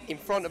ring in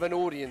front of an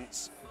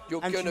audience,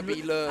 you're going to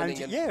be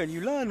learning. And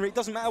you learn. It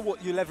doesn't matter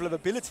what your level of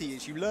ability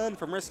is. You learn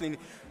from wrestling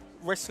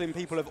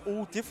people of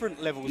all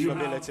different levels of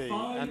ability. You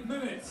have 5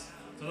 minutes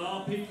till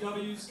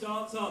RPW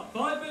starts up.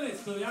 5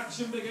 minutes till the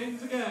action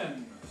begins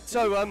again.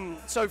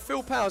 So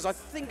Phil Powers, I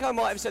think I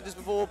might have said this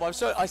before,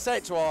 but I say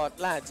it to our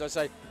lads. I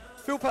say,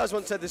 Phil Powers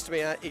once said this to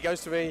me. He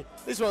goes to me.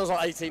 This one was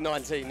like 18,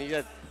 19. He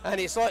said, and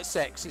it's like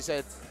sex. He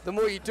said, the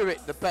more you do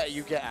it, the better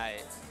you get at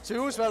it. So he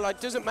always felt like,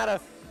 doesn't matter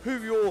who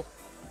you're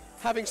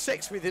having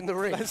sex with in the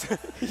ring.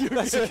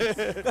 That's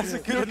a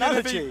good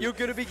analogy. You're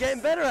going to be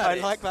getting better at it.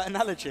 I like that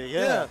analogy,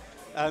 yeah.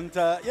 And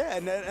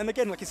and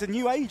again, like, it's a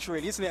new age,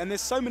 really, isn't it? And there's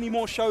so many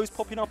more shows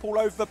popping up all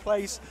over the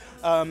place.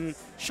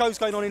 Shows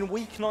going on in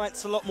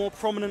weeknights a lot more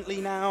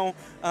prominently now.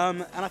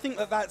 And I think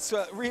that's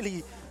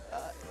really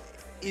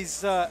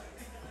is...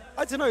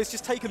 I don't know, it's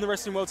just taken the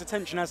wrestling world's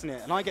attention, hasn't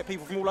it? And I get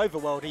people from all over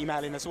the world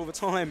emailing us all the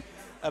time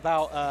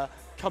about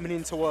coming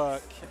into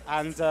work.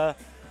 And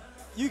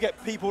you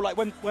get people, like,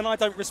 when I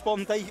don't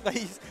respond, they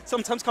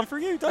sometimes come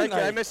through you, don't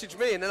they? They message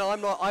me, and then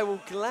I'm like, I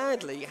will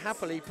gladly,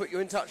 happily put you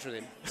in touch with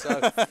him. So,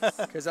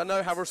 because I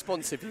know how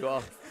responsive you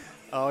are.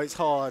 Oh, it's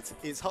hard.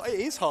 It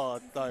is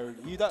hard, though.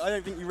 I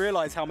don't think you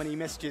realise how many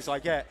messages I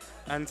get.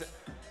 And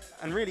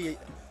really,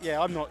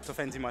 yeah, I'm not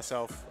defending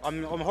myself.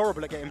 I'm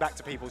horrible at getting back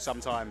to people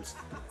sometimes.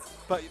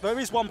 But there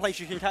is one place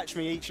you can catch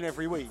me each and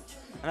every week,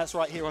 and that's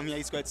right here on the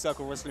A Squared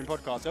Circle Wrestling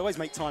Podcast. I always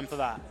make time for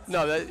that.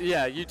 No,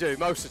 yeah, you do,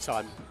 most of the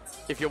time,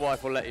 if your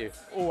wife will let you.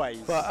 Always.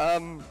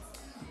 But,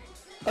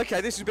 okay,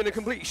 this has been a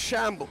complete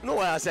shambles. Not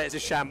why I say it's a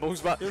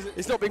shambles, but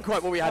it's not been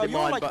quite what we had in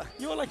mind. But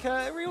you're like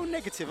a real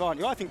negative, aren't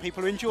you? I think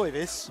people enjoy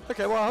this.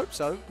 Okay, well, I hope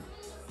so.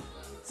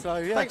 So,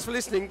 yeah. Thanks for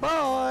listening.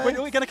 Bye. When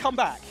are we going to come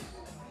back?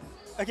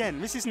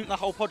 Again, this isn't the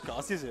whole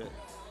podcast, is it?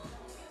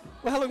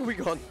 Well, how long have we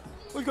gone?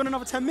 We've got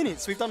another 10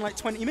 minutes. We've done like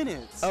 20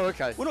 minutes. Oh,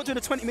 okay. We're not doing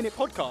a 20-minute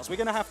podcast. We're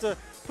going to have to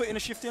put in a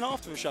shift in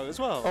after the show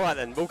as well. All right,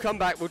 then. We'll come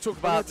back. We'll talk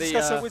about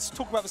we'll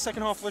talk about the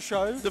second half of the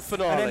show. The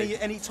finale.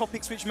 And any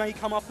topics which may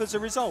come up as a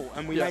result.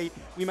 And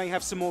we may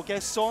have some more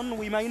guests on.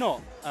 We may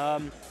not.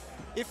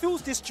 It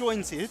feels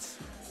disjointed,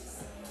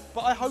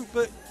 but I hope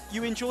that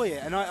you enjoy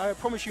it. And I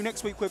promise you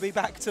next week we'll be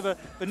back to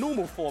the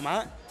normal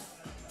format.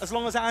 As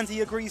long as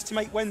Andy agrees to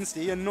make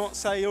Wednesday and not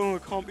say, oh,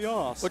 it can't be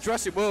asked. Well,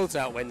 Jurassic World's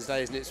out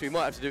Wednesday, isn't it? So we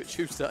might have to do it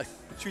Tuesday.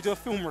 Should we do a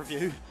film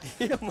review?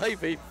 Yeah,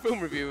 maybe.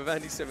 Film review with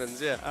Andy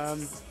Simmons, yeah.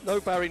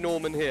 No Barry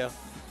Norman here.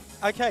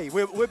 Okay,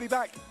 we'll be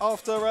back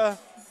after a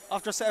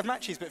set of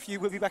matches, but for you,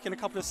 we'll be back in a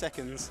couple of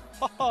seconds.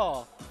 Ha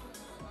ha!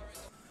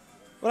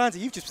 Well, Andy,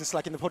 you've just been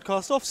slacking the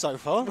podcast off so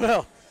far.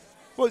 Well,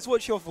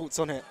 what's your thoughts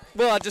on it?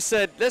 Well, I just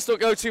said, let's not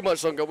go too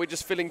much longer. We're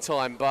just filling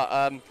time, but...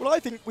 well, I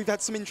think we've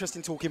had some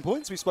interesting talking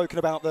points. We've spoken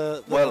about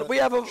the well, we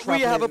have a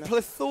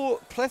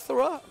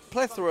plethora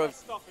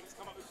of...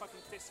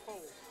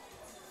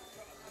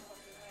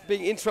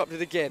 Being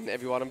interrupted again,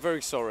 everyone. I'm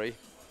very sorry.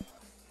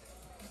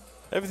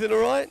 Everything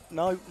all right?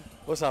 No.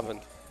 What's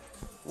happened?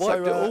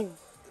 Wiped it all.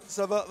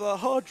 So the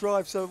hard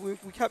drive, so we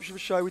capture the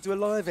show, we do a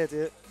live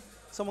edit.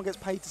 Someone gets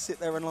paid to sit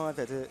there and live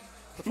edit.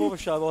 Before the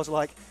show, I was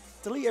like,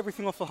 delete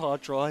everything off the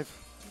hard drive.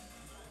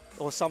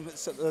 Or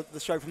the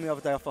show from the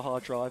other day off the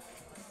hard drive.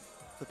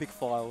 The big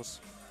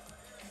files.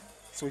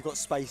 So we've got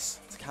space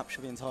to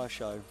capture the entire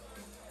show.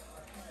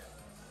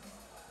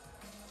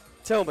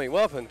 Tell me,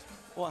 what happened?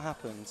 What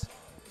happened?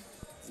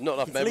 Not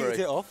enough memory. Deleted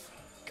it off.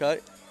 Okay.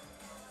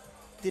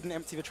 Didn't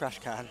empty the trash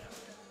can.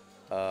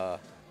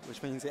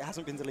 Which means it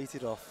hasn't been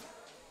deleted off.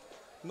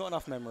 Not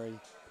enough memory.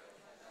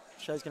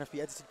 Show's going to have to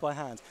be edited by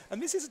hand.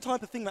 And this is a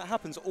type of thing that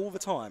happens all the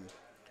time.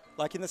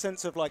 Like, in the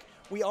sense of, like,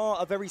 we are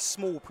a very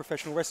small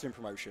professional wrestling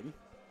promotion.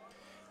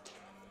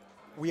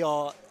 We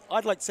are,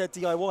 I'd like to say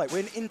DIY. We're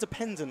an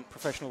independent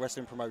professional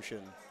wrestling promotion.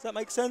 Does that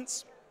make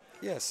sense?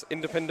 Yes,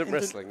 independent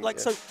wrestling. Like,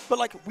 yeah. But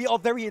like, we are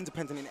very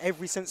independent in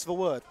every sense of the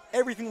word.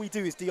 Everything we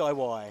do is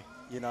DIY,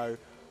 you know.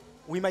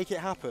 We make it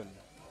happen.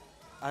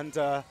 And,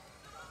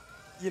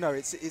 you know,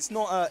 it's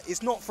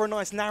not for a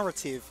nice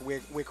narrative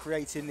we're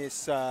creating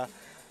this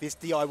this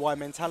DIY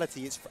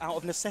mentality. It's out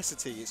of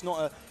necessity. It's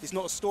not a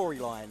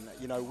storyline.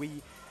 You know,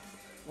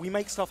 we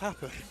make stuff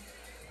happen.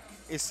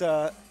 It's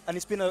and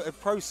it's been a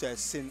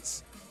process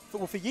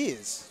for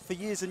years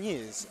and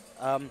years.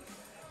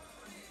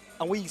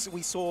 And we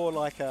saw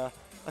like I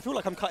feel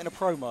like I'm cutting a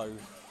promo.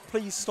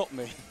 Please stop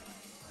me.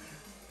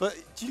 But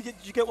do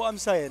you get what I'm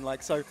saying?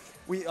 Like, so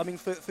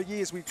for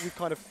years we've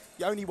kind of,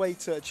 the only way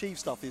to achieve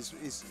stuff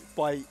is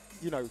by,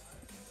 you know,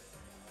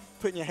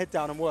 putting your head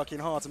down and working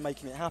hard and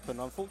making it happen.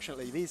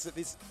 Unfortunately,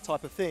 this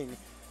type of thing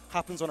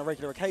happens on a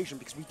regular occasion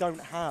because we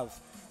don't have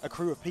a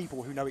crew of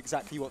people who know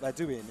exactly what they're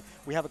doing.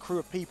 We have a crew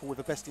of people with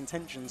the best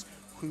intentions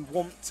who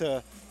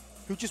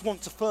just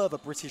want to further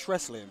British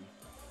wrestling.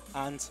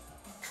 And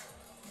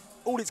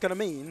all it's going to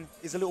mean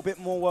is a little bit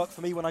more work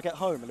for me when I get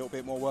home, a little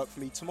bit more work for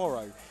me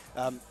tomorrow,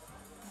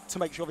 to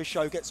make sure this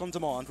show gets on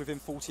demand within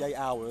 48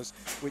 hours,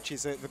 which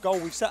is the goal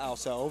we've set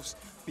ourselves,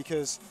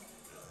 because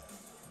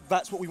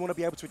that's what we want to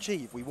be able to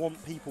achieve. We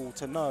want people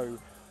to know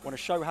when a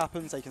show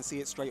happens, they can see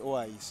it straight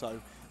away.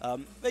 So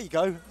there you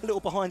go, a little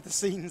behind the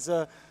scenes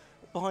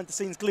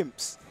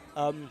glimpse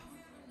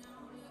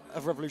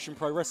of Revolution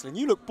Pro Wrestling.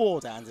 You look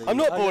bored, Andy. I'm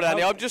not bored,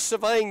 Andy. I'm just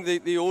surveying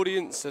the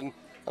audience, and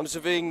I'm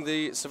surveying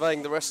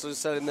the wrestlers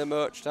selling their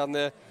merch down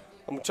there.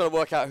 I'm trying to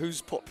work out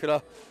who's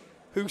popular,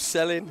 who's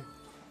selling,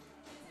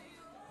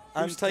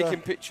 who's taking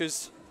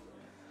pictures.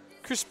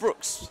 Chris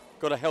Brooks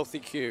got a healthy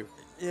queue.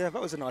 Yeah,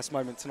 that was a nice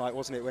moment tonight,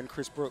 wasn't it, when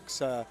Chris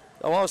Brooks... I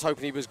was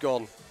hoping he was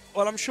gone.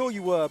 Well, I'm sure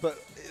you were, but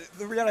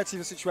the reality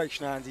of the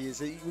situation, Andy, is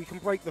that we can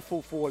break the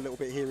full four a little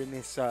bit here in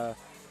this... I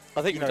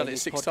think we've done it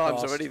 6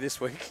 times already this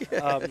week.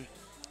 But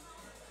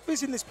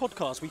in this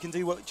podcast, we can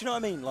do what... Do you know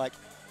what I mean? Like,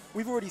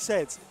 we've already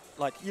said,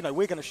 like, you know,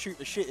 we're going to shoot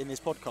the shit in this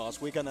podcast.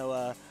 We're going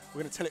to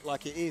tell it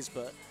like it is,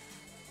 but...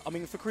 I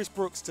mean, for Chris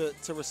Brooks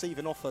to receive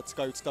an offer to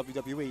go to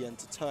WWE and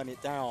to turn it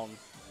down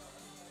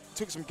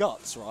took some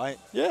guts, right?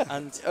 Yeah,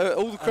 and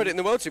all the credit in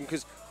the world to him,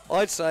 because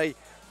I'd say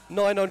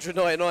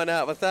 999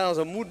 out of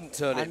 1,000 wouldn't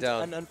turn it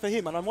down. And for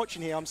him, and I'm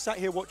watching here, I'm sat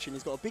here watching,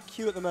 he's got a big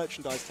queue at the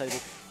merchandise table,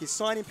 he's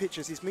signing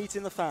pictures, he's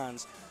meeting the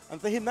fans,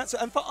 and for him,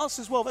 and for us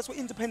as well, that's what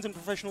independent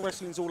professional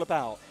wrestling is all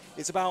about.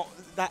 It's about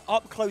that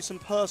up close and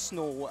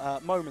personal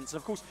moments, and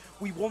of course,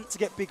 we want to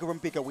get bigger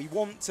and bigger. We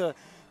want to,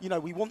 you know,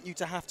 we want you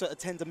to have to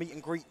attend a meet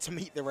and greet to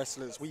meet the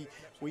wrestlers. We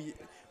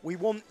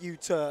want you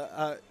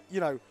to, you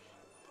know,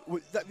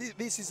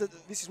 this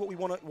is what we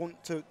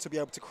want to be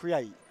able to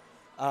create.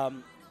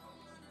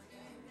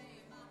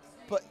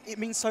 But it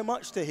means so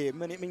much to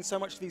him, and it means so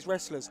much to these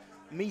wrestlers,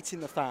 meeting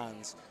the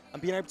fans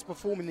and being able to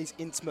perform in these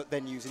intimate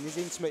venues, in these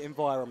intimate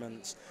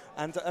environments.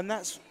 And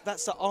that's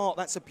the art,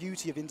 that's the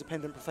beauty of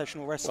independent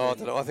professional wrestling. Oh, I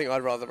don't know. I think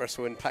I'd rather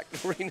wrestle in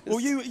packed arenas. Well,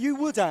 you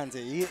would,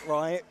 Andy,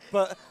 right?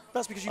 But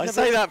that's because you. I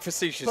say that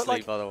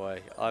facetiously, by the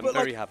way. I'm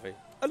very happy.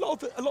 A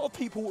lot of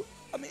people.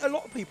 I mean, a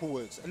lot of people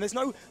would, and there's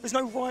no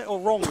right or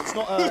wrong. It's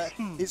not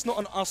it's not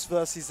an us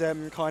versus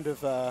them kind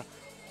of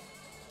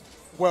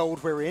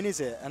world we're in, is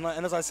it? And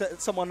as I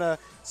said, someone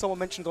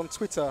mentioned on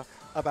Twitter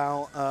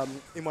about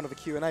in one of the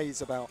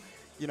Q&As about,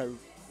 you know,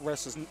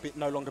 wrestlers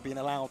no longer being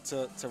allowed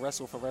to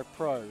wrestle for Rev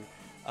Pro,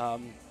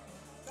 and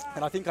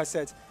I think I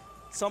said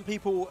some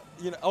people,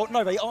 you know, oh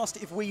no, they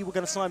asked if we were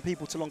going to sign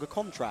people to longer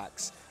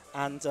contracts,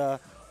 and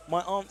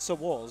my answer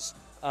was.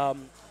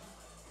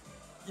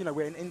 You know,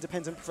 we're an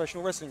independent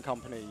professional wrestling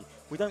company.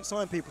 We don't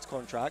sign people to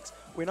contracts.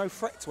 We're no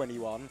threat to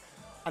anyone.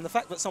 And the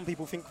fact that some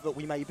people think that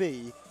we may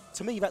be,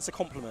 to me, that's a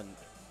compliment.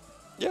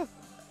 Yeah.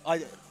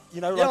 I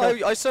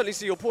certainly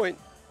see your point.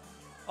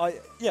 That's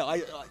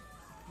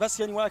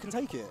the only way I can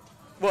take it.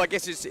 Well, I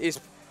guess it's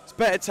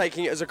better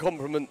taking it as a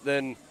compliment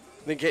than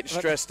getting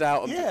stressed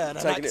out and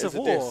taking it as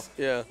a diss.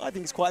 Yeah. I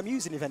think it's quite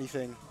amusing, if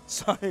anything.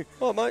 So.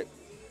 Well, mate.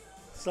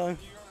 So.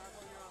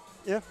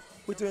 Yeah.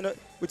 We're doing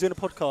a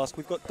podcast.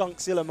 We've got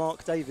Dunkzilla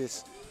Mark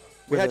Davis.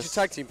 We had your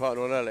tag team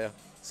partner on earlier.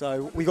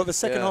 So we got the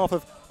second half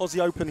of Aussie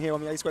Open here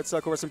on the A Squared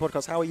Circle Wrestling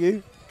Podcast. How are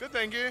you? Good,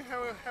 thank you.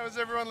 How is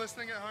everyone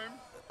listening at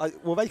home?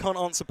 Well, they can't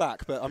answer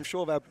back, but I'm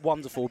sure they're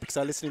wonderful because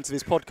they're listening to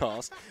this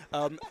podcast.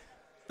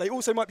 They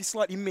also might be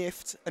slightly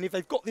miffed, and if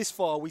they've got this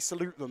far, we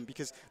salute them,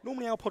 because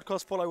normally our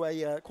podcasts follow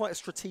quite a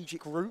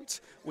strategic route.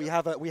 We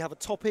have a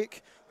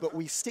topic that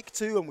we stick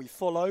to and we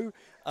follow.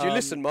 Do you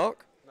listen,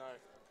 Mark?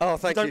 Oh,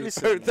 thank you.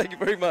 Thank you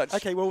very much.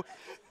 Okay, well,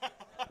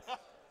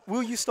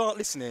 will you start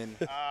listening?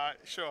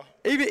 Sure.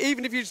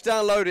 Even if you just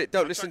download it,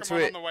 don't listen to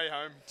it. On the way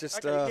home.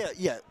 Just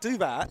yeah, do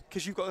that,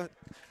 because you've got a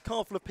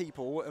car full of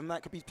people, and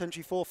that could be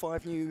potentially 4 or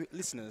 5 new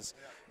listeners.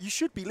 Yeah. You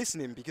should be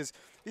listening, because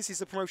this is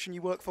a promotion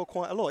you work for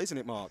quite a lot, isn't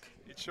it, Mark?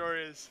 It sure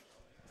is.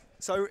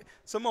 So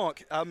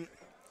Mark,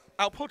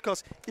 our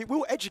podcast, it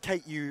will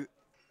educate you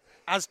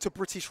as to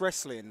British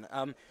wrestling.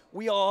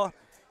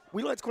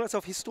 We like to call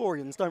ourselves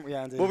historians, don't we,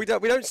 Andy? Well, we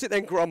don't sit there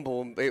and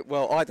grumble.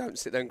 Well, I don't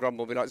sit there and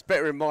grumble and be like, it's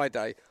better in my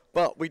day.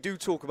 But we do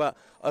talk about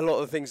a lot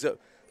of the things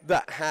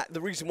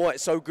the reason why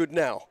it's so good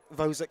now.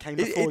 Those that came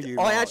before you,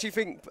 Mark. I actually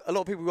think a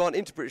lot of people who aren't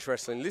into British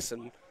wrestling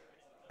listen,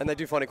 and they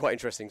do find it quite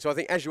interesting. So I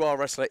think as you are a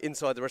wrestler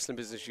inside the wrestling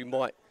business, you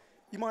might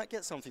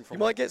get something from it.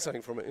 You might get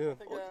something from it, yeah.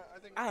 I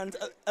think and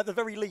at the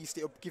very least,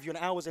 it'll give you an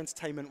hour's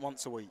entertainment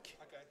once a week.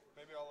 Okay,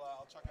 maybe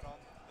I'll chuck it on,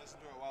 listen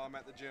to it while I'm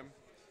at the gym.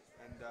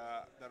 And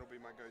that'll be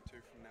my go-to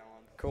from now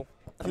on. Cool.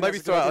 And maybe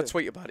throw out a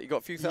tweet about it. You got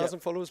a few thousand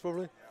followers,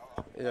 probably.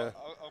 Yeah.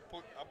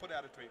 I'll put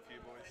out a tweet for you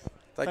boys.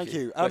 Thank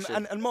you.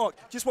 And Mark,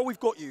 just while we've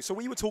got you, so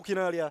we were talking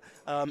earlier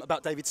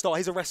about David Starr.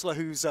 He's a wrestler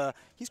who's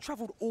he's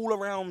travelled all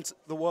around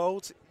the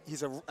world.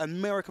 He's an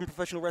American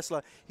professional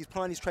wrestler. He's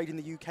plying his trade in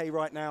the UK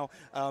right now.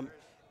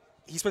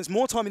 He spends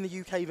more time in the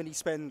UK than he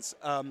spends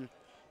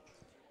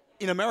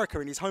in America,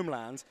 in his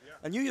homeland. Yeah.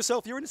 And you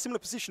yourself, you're in a similar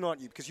position, aren't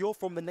you? Because you're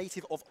from the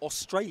native of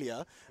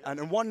Australia,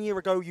 and 1 year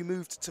ago you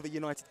moved to the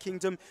United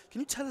Kingdom.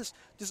 Can you tell us,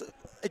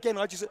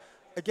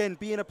 again,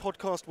 being a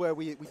podcast where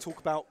we talk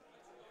about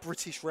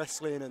British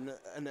wrestling,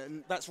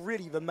 and that's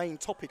really the main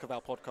topic of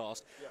our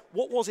podcast. Yeah.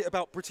 What was it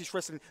about British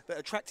wrestling that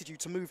attracted you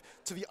to move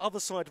to the other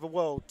side of the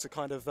world to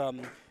kind of,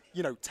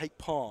 take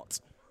part?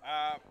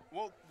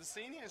 Well, the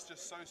scene here is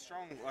just so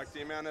strong. Like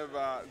the amount of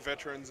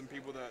veterans and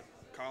people that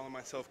Kyle and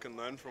myself can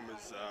learn from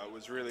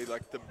was really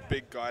like the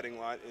big guiding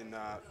light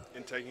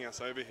in taking us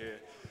over here.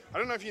 I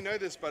don't know if you know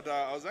this, but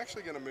I was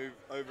actually going to move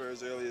over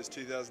as early as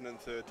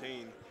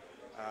 2013,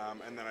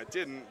 and then I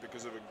didn't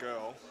because of a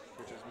girl,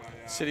 which is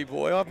my silly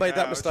boy. I've made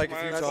that mistake a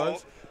few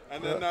times.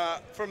 And then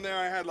from there,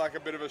 I had like a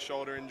bit of a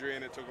shoulder injury,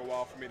 and it took a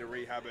while for me to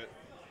rehab it.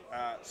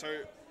 So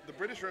the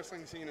British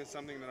wrestling scene is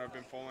something that I've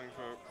been following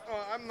for,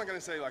 I'm not going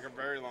to say like a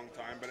very long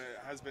time, but it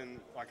has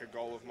been like a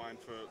goal of mine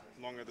for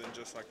longer than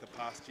just like the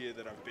past year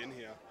that I've been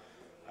here.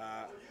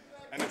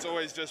 And it's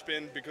always just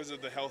been because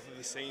of the health of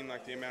the scene,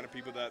 like the amount of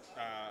people that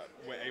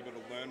we're able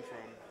to learn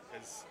from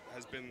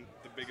has been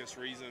the biggest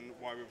reason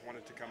why we've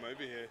wanted to come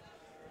over here.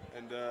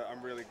 And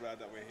I'm really glad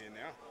that we're here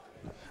now.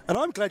 And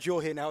I'm glad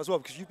you're here now as well,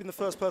 because you've been the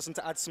first person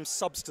to add some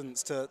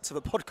substance to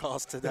the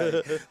podcast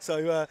today.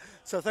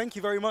 So thank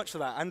you very much for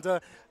that.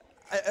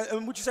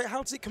 And would you say,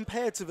 how does it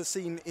compare to the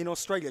scene in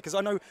Australia? Because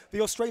I know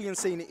the Australian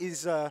scene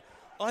is,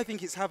 I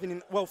think it's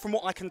having, well, from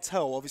what I can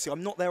tell, obviously,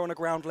 I'm not there on a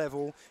ground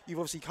level. You've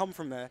obviously come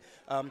from there.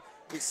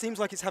 It seems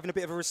like it's having a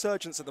bit of a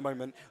resurgence at the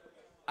moment.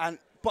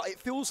 But it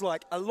feels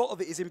like a lot of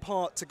it is in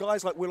part to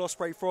guys like Will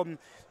Ospreay from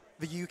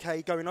the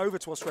UK going over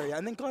to Australia,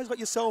 and then guys like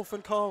yourself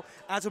and Carl,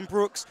 Adam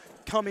Brooks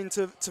coming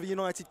to the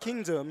United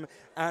Kingdom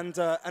and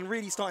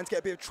really starting to get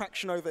a bit of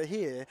traction over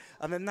here.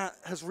 And then that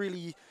has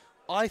really,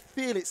 I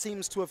feel it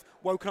seems to have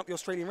woken up the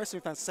Australian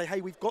wrestling fans to say,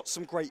 hey, we've got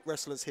some great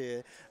wrestlers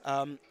here.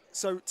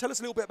 So tell us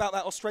a little bit about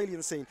that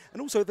Australian scene,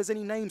 and also if there's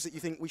any names that you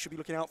think we should be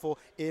looking out for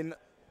in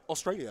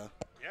Australia.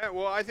 Yeah,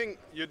 well, I think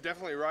you're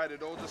definitely right.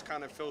 It all just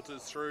kind of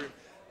filters through.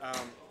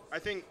 I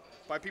think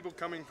by people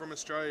coming from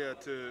Australia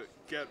to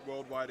get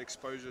worldwide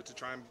exposure to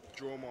try and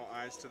draw more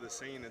eyes to the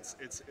scene,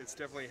 it's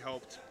definitely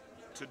helped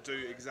to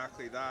do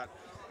exactly that.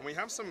 And we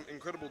have some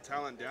incredible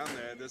talent down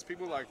there. There's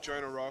people like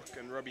Jonah Rock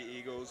and Robbie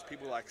Eagles,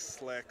 people like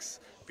Slex,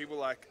 people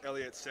like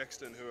Elliot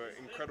Sexton, who are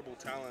incredible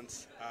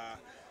talents,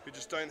 who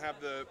just don't have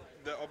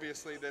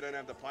obviously they don't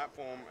have the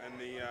platform and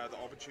the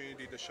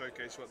opportunity to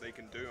showcase what they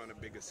can do on a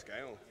bigger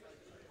scale.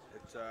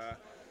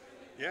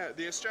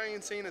 The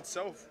Australian scene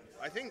itself,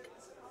 I think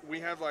we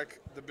have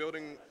like the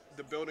building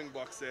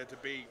blocks there to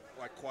be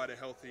like quite a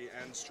healthy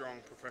and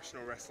strong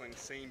professional wrestling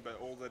scene, but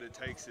all that it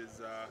takes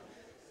is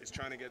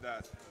trying to get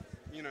that,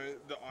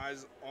 the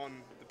eyes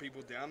on the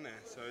people down there.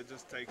 So it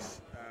just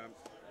takes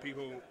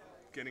people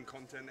getting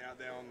content out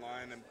there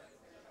online, and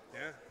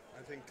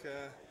I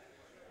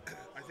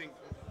think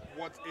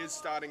what is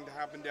starting to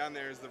happen down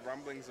there is the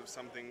rumblings of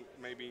something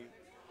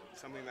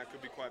that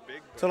could be quite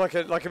big. So like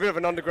a bit of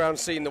an underground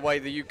scene, the way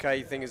the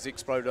UK thing has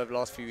exploded over the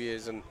last few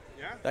years, and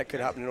that could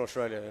happen in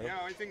Australia. Yeah,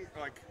 I think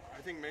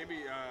maybe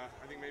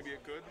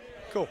it could.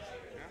 Cool.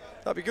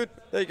 That'd be good.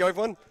 There you go,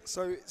 everyone.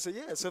 So thanks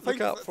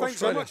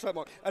very much for that,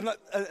 Mark.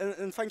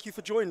 And thank you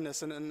for joining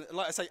us. And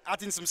like I say,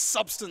 adding some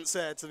substance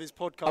there to this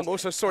podcast. I'm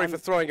also sorry for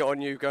throwing it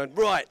on you, going,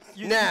 right,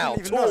 now,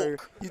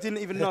 talk. You didn't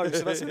even know.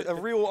 So that's a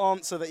real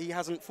answer that he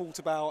hasn't thought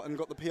about and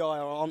got the PIR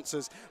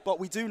answers. But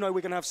we do know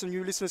we're going to have some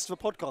new listeners to the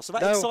podcast. So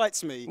that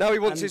excites me. No, he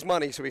wants his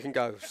money so we can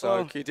go.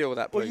 So can you deal with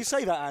that, please? Well, you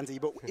say that, Andy,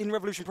 but in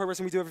Revolution Pro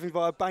Wrestling, we do everything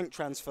via bank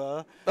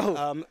transfer.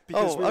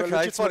 Because we're a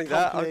legitimate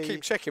company. I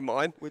keep checking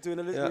mine. We're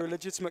a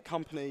legitimate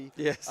company.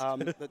 Yes.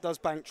 That does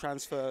bank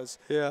transfers.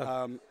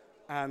 Yeah.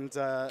 Can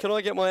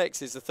I get my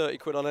exes the 30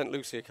 quid I lent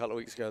Lucy a couple of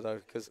weeks ago, though?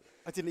 Because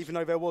I didn't even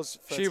know there was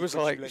 30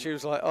 She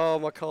was like, oh,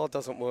 my card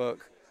doesn't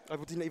work. I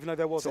didn't even know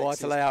there was. So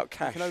exes. I had to lay out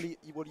cash. You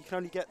can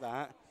only get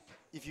that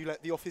if you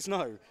let the office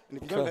know. And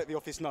if you don't let the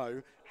office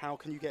know, how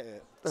can you get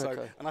it?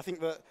 And I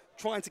think that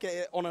trying to get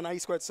it on an A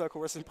Squared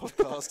Circle Wrestling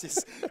podcast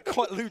is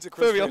quite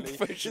ludicrous, very really,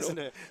 unprofessional, isn't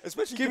it?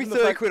 Especially give me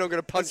 30 quid, I'm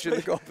going to punch you in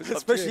the gob.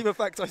 Especially the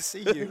fact I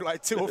see you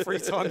like 2 or 3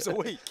 times a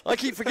week. I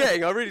keep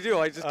forgetting. I really do.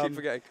 I just keep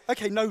forgetting.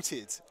 Okay,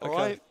 noted. All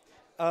right.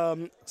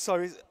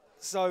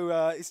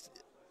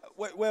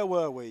 Where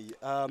were we?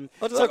 I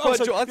think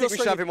we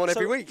should have him on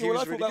every week. He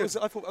was really good.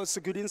 I thought that was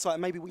a good insight.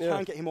 Maybe we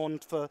can get him on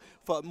for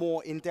a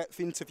more in-depth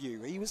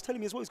interview. He was telling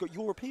me as well he's got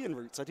European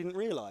roots. I didn't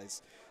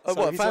realise. Oh,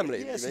 what,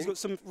 family? Yes, he's got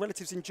some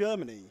relatives in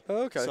Germany.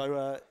 Oh, okay.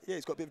 So,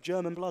 he's got a bit of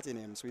German blood in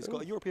him. So he's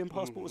got a European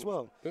passport as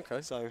well.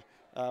 Okay. So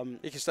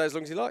he can stay as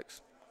long as he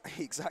likes.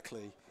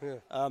 Exactly.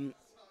 Yeah.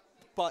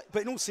 But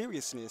in all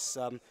seriousness,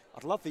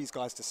 I'd love these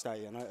guys to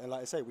stay. And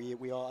like I say,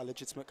 we are a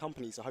legitimate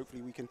company. So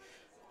hopefully we can,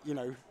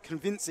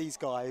 convince these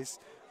guys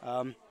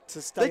to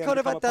stay and become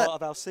a part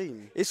of our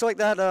scene. It's like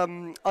that,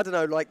 I don't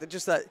know, like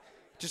just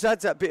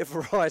adds that bit of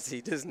variety,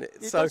 doesn't it?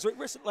 It does.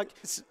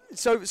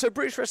 So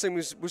British wrestling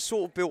was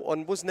sort of built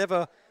on, was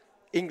never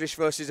English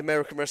versus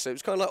American wrestling. It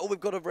was kind of like, oh, we've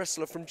got a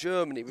wrestler from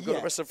Germany, we've got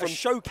a wrestler from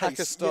showcase,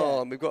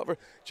 Pakistan, we've got, do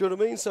you know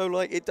what I mean? So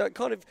like, it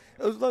kind of,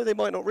 although they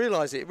might not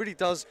realise it, it really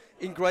does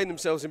ingrain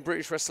themselves in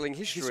British wrestling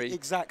history.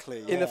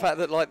 Exactly. In the fact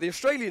that like the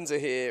Australians are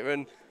here,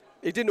 and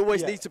it didn't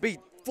always need to be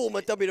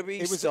former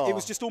WWE star. It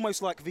was just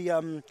almost like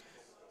the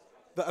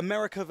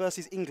America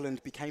versus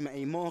England became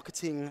a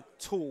marketing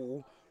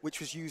tool which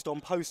was used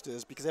on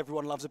posters because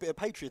everyone loves a bit of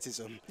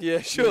patriotism. Yeah,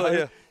 sure,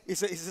 yeah. It's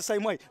the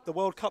same way. The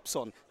World Cup's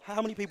on.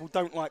 How many people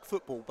don't like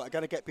football but are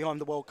going to get behind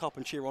the World Cup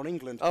and cheer on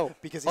England? Oh,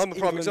 because I'm a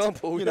prime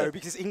example. You know,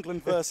 because it's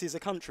England versus a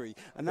country.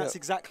 And that's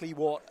exactly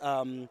what...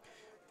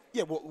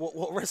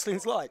 what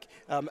wrestling's like.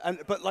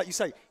 But like you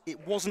say,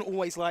 it wasn't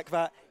always like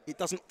that. It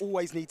doesn't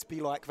always need to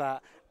be like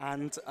that.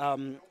 And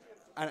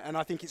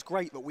I think it's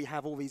great that we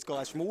have all these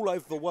guys from all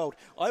over the world.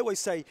 I always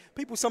say,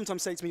 people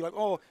sometimes say to me like,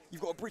 oh,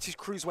 you've got a British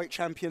Cruiserweight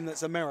champion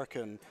that's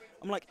American.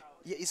 I'm like,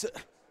 yeah,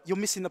 you're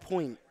missing the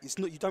point. It's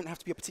not. You don't have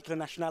to be a particular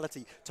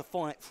nationality to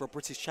fight for a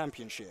British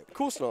championship. Of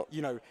course not.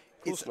 You know,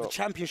 it's the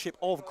championship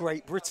of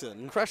Great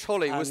Britain. Crash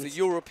Holly was the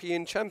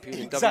European champion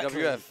in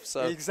WWF.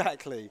 So.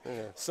 Exactly.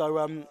 Yeah.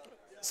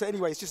 So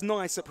anyway, it's just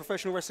nice that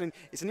professional wrestling,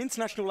 it's an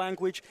international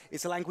language.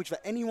 It's a language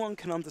that anyone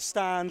can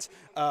understand.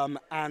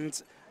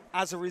 And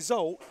as a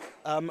result,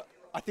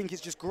 I think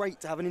it's just great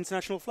to have an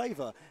international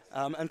flavour.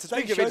 And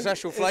today's Speaking of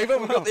international flavour,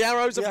 we've got the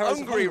Arrows of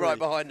Hungary right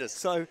behind us.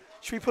 So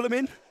should we pull them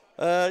in?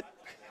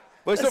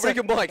 Well, it's not very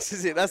good mics,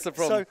 is it? That's the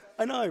problem. So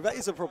I know, that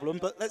is a problem,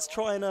 but let's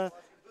try and...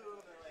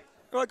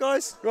 Right,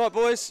 guys? Right,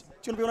 boys. Do you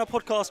want to be on our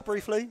podcast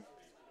briefly?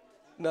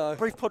 No.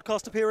 Brief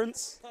podcast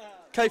appearance?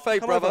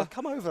 Kayfabe, brother.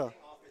 Come over.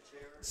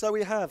 So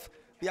we have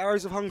the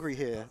Arrows of Hungary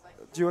here.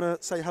 Do you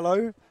want to say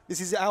hello? This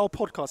is our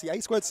podcast, the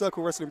A Squared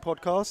Circle Wrestling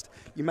Podcast.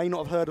 You may not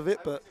have heard of it,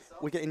 but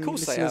we're getting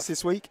listeners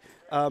this week.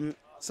 So do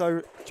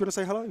you want to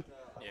say hello?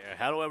 Yeah,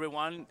 hello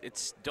everyone.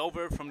 It's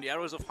Dover from the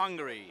Arrows of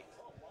Hungary.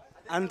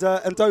 And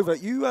Dover,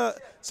 you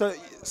so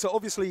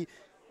obviously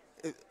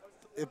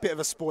a bit of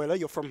a spoiler.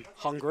 You're from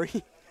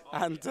Hungary,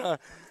 and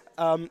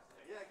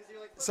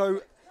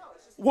so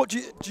what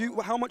do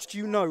you? How much do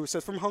you know?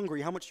 So from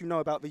Hungary, how much do you know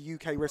about the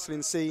UK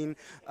wrestling scene?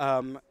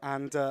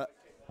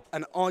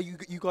 And are you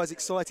guys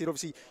excited?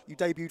 Obviously, you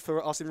debuted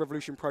for us in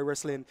Revolution Pro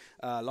Wrestling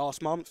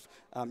last month.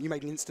 You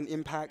made an instant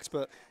impact,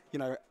 but you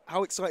know,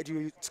 how excited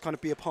are you to kind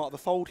of be a part of the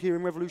fold here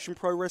in Revolution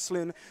Pro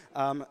Wrestling?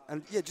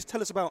 And yeah, just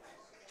tell us about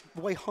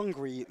the way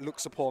Hungary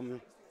looks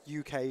upon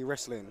UK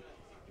wrestling.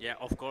 Yeah,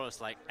 of course.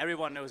 Like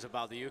everyone knows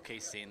about the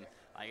UK scene.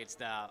 Like it's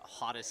the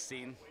hottest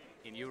scene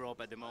in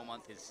Europe at the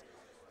moment. It's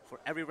for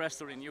every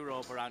wrestler in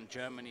Europe, around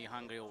Germany,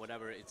 Hungary, or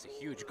whatever. It's a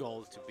huge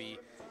goal to be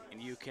in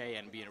UK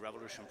and be in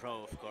Revolution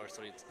Pro, of course.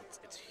 So it's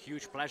a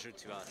huge pleasure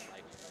to us.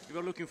 Like we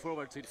were looking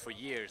forward to it for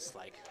years,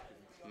 like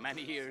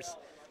many years.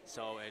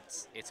 So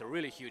it's a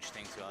really huge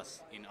thing to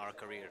us in our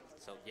career.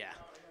 So yeah,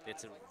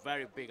 it's a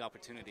very big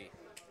opportunity.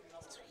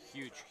 It's a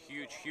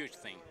huge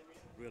thing,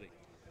 really.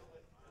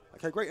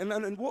 Okay, great.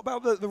 And what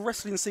about the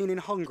wrestling scene in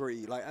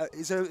Hungary? Like,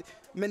 is there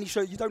many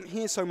shows? You don't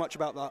hear so much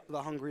about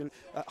the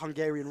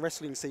Hungarian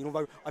wrestling scene,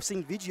 although I've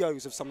seen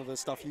videos of some of the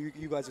stuff you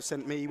guys have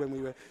sent me when we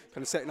were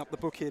kind of setting up the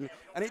booking,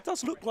 and it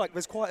does look like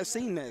there's quite a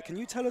scene there. Can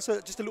you tell us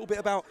just a little bit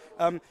about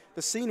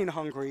the scene in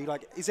Hungary?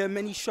 Like, is there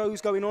many shows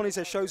going on? Is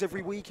there shows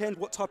every weekend?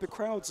 What type of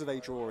crowds are they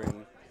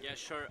drawing? Yeah,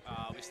 sure.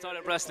 We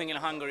started wrestling in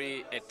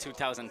Hungary in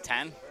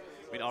 2010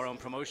 with our own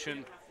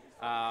promotion,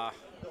 but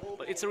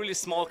it's a really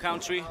small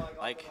country.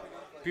 Like,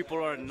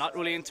 people are not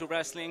really into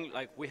wrestling.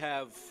 Like we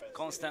have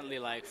constantly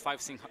like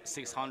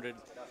 500-600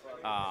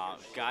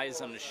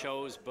 guys on the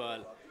shows,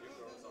 but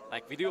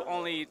like we do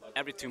only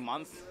every 2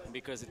 months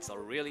because it's a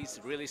really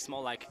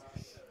small. Like,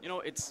 you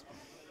know,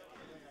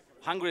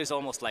 Hungary is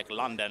almost like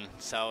London,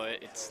 so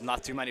it's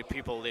not too many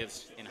people live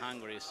in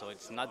Hungary, so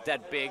it's not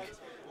that big.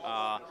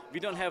 We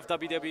don't have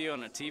WWE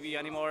on the TV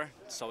anymore,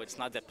 so it's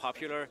not that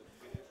popular.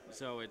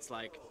 So it's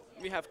like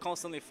we have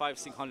constantly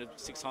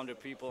 500-600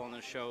 people on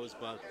the shows,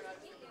 but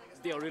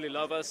they really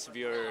love us.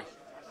 We are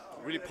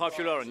really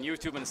popular on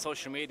YouTube and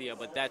social media,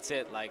 but that's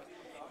it. Like,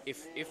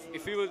 if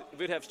we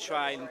would have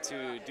tried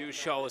to do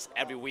shows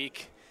every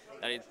week,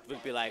 that it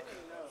would be like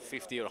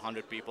 50 or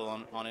 100 people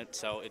on it.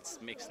 So it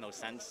makes no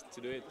sense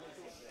to do it.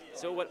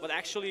 So what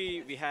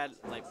actually we had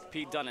like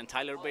Pete Dunne and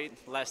Tyler Bate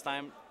last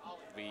time.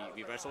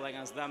 We wrestled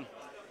against them,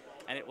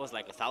 and it was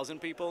like 1,000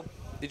 people.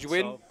 Did you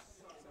win?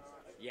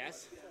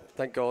 Yes.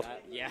 Thank God.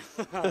 Yeah.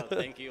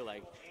 Thank you.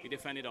 Like we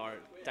defended our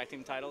tag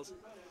team titles.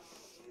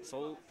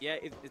 So yeah,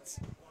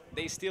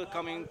 they still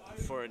coming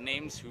for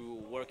names who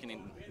working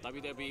in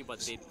WWE, but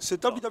they. So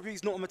WWE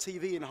is not on the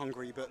TV in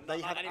Hungary, but they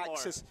have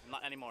access.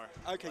 Not anymore.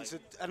 Okay, like, so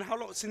and how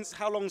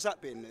long's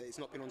that been? It's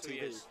not been on 2 TV.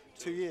 Years.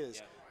 2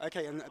 years. Yeah.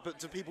 Okay, but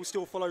do people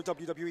still follow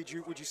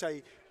WWE? Would you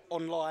say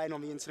online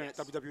on the internet,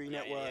 yes. WWE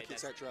Network,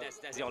 etc.?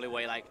 That's the only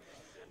way. Like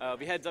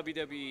we had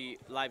WWE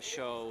live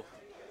show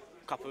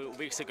a couple of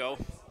weeks ago.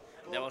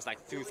 There was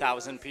like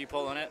 2,000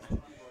 people on it.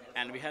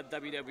 And we had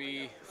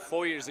WWE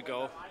 4 years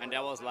ago, and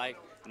that was like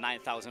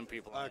 9,000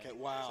 people. Okay,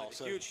 wow.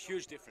 So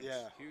huge difference.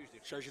 Yeah, huge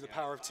difference. shows you the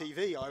power of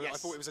TV. I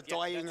Yes. thought it was a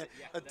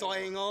Yeah,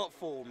 dying art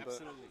form,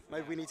 Absolutely. but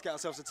maybe we need to get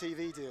ourselves a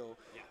TV deal.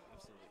 Yeah,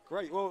 absolutely.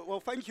 Great. Well,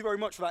 thank you very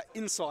much for that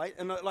insight.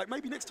 And like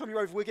maybe next time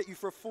you're over, we'll get you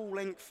for a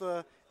full-length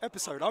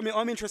episode. I mean,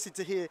 I'm interested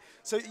to hear.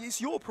 So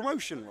it's your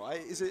promotion,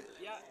 right? Is it?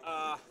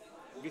 Yeah.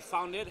 We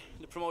founded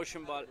the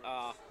promotion, but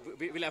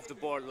we left the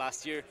board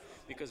last year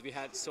because we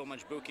had so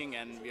much booking,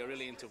 and we are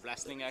really into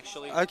wrestling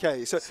actually.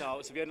 Okay, so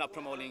we are not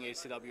promoting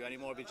HCW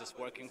anymore. We're just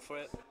working for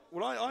it.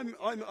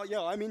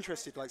 well, I'm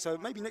interested. Like, so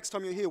maybe next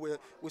time you're here, we'll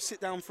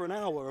sit down for an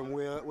hour and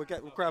we'll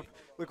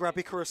grab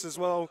Icarus as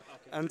well,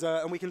 and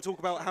we can talk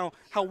about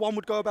how one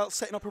would go about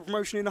setting up a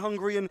promotion in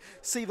Hungary and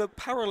see the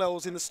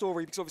parallels in the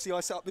story, because obviously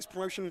I set up this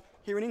promotion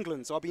here in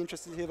England, so I'll be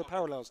interested to hear the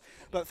parallels.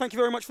 But thank you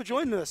very much for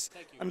joining us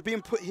and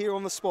being put here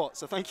on the spot.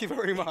 So thank you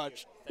very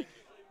much.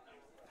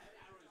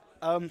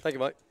 Thank you,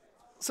 mate.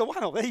 So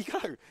wow, there you go.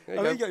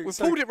 There you go. We've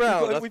So pulled it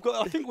round. We've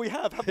got. I think we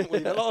have, haven't we?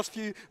 The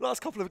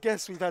last couple of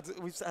guests we've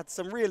had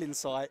some real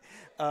insight,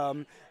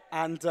 and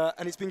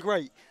it's been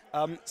great.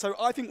 So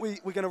I think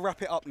we're going to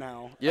wrap it up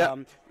now. Yeah.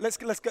 Let's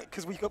go,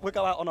 because we'll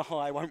go out on a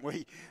high, won't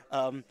we?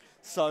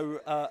 So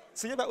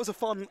yeah, that was a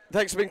fun.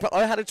 Thanks for being.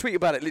 I had a tweet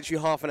about it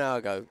literally half an hour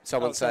ago.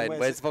 Someone saying,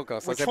 "Where's the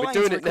podcast?" I said, "We're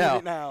doing it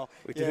now."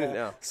 We're doing it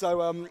now.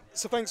 So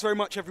thanks very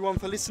much, everyone,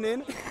 for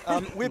listening.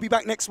 We'll be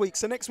back next week.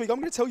 So next week, I'm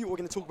going to tell you what we're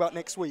going to talk about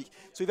next week.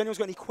 So if anyone's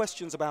got any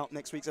questions about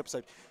next week's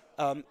episode,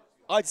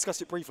 I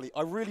discussed it briefly.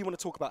 I really want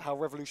to talk about how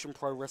Revolution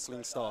Pro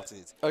Wrestling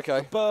started.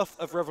 Okay. The birth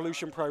of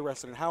Revolution Pro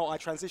Wrestling, how I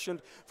transitioned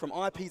from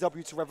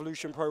IPW to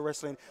Revolution Pro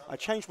Wrestling. I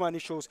changed my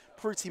initials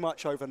pretty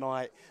much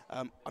overnight.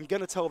 I'm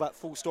going to tell that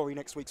full story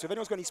next week. So if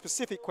anyone's got any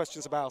specific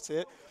questions about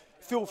it,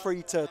 feel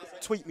free to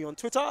tweet me on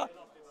Twitter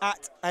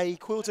at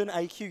 @Quildan,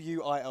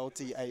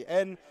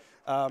 AQUILDAN.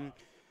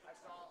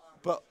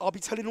 But I'll be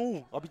telling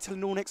all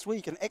next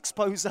week, an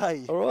expose.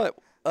 All right.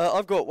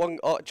 I've got one.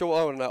 Joe,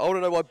 I want to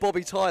know why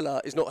Bobby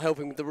Tyler is not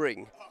helping with the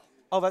ring.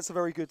 Oh, that's a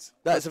very good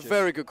That's question. a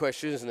very good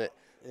question, isn't it?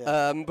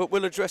 Yeah. But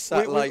we'll address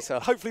that later.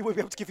 Hopefully we'll be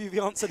able to give you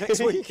the answer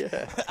next week.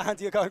 Yeah.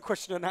 Andy, you're going to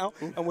question it now,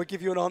 and we'll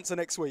give you an answer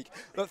next week.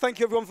 But thank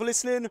you, everyone, for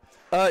listening.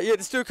 Yeah,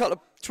 let's do a couple of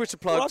Twitter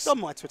plugs. Well, I've done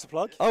my Twitter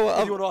plug. Oh,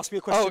 if you want to ask me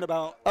a question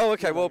about... Oh,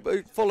 okay. Well,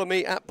 follow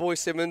me at Boy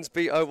Simmons,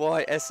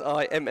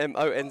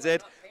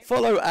 BoySimmonz.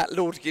 Follow at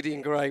Lord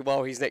Gideon Gray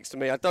while he's next to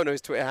me. I don't know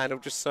his Twitter handle,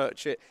 just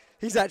search it.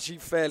 He's actually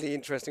fairly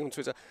interesting on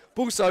Twitter.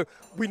 But also,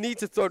 we need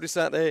to throw this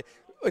out there,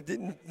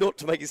 not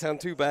to make it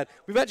sound too bad.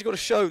 We've actually got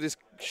this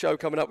show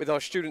coming up with our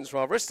students from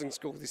our wrestling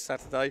school this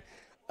Saturday.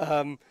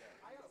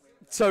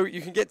 So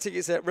you can get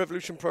tickets at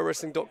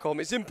revolutionprowrestling.com.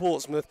 It's in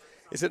Portsmouth.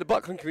 It's at the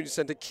Buckland Community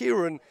Centre.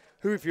 Kieran,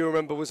 who, if you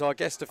remember, was our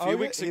guest a few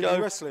weeks ago.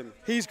 Wrestling.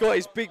 He's got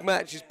his big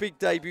match, his big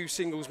debut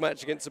singles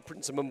match against the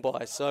Prince of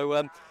Mumbai. So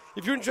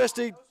if you're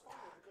interested,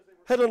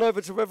 head on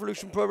over to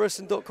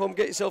revolutionprowrestling.com,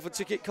 get yourself a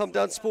ticket, come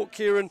down, support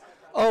Kieran.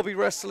 I'll be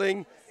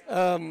wrestling.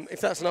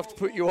 If that's enough to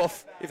put you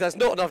off. If that's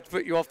not enough to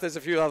put you off, there's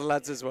a few other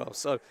lads as well.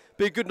 So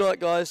be a good night,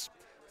 guys.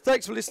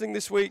 Thanks for listening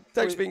this week.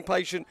 Thanks for being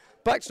patient.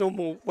 Back to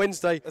normal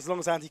Wednesday. As long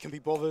as Andy can be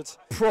bothered.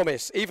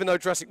 Promise. Even though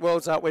Jurassic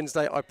World's out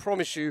Wednesday, I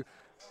promise you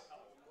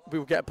we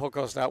will get a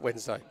podcast out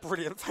Wednesday.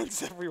 Brilliant.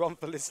 Thanks, everyone,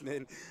 for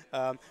listening.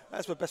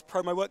 That's the best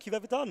promo work you've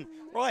ever done.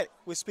 Right.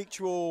 We'll speak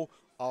to you all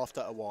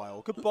after a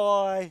while.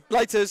 Goodbye.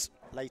 Laters.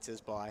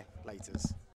 Laters. Bye. Laters.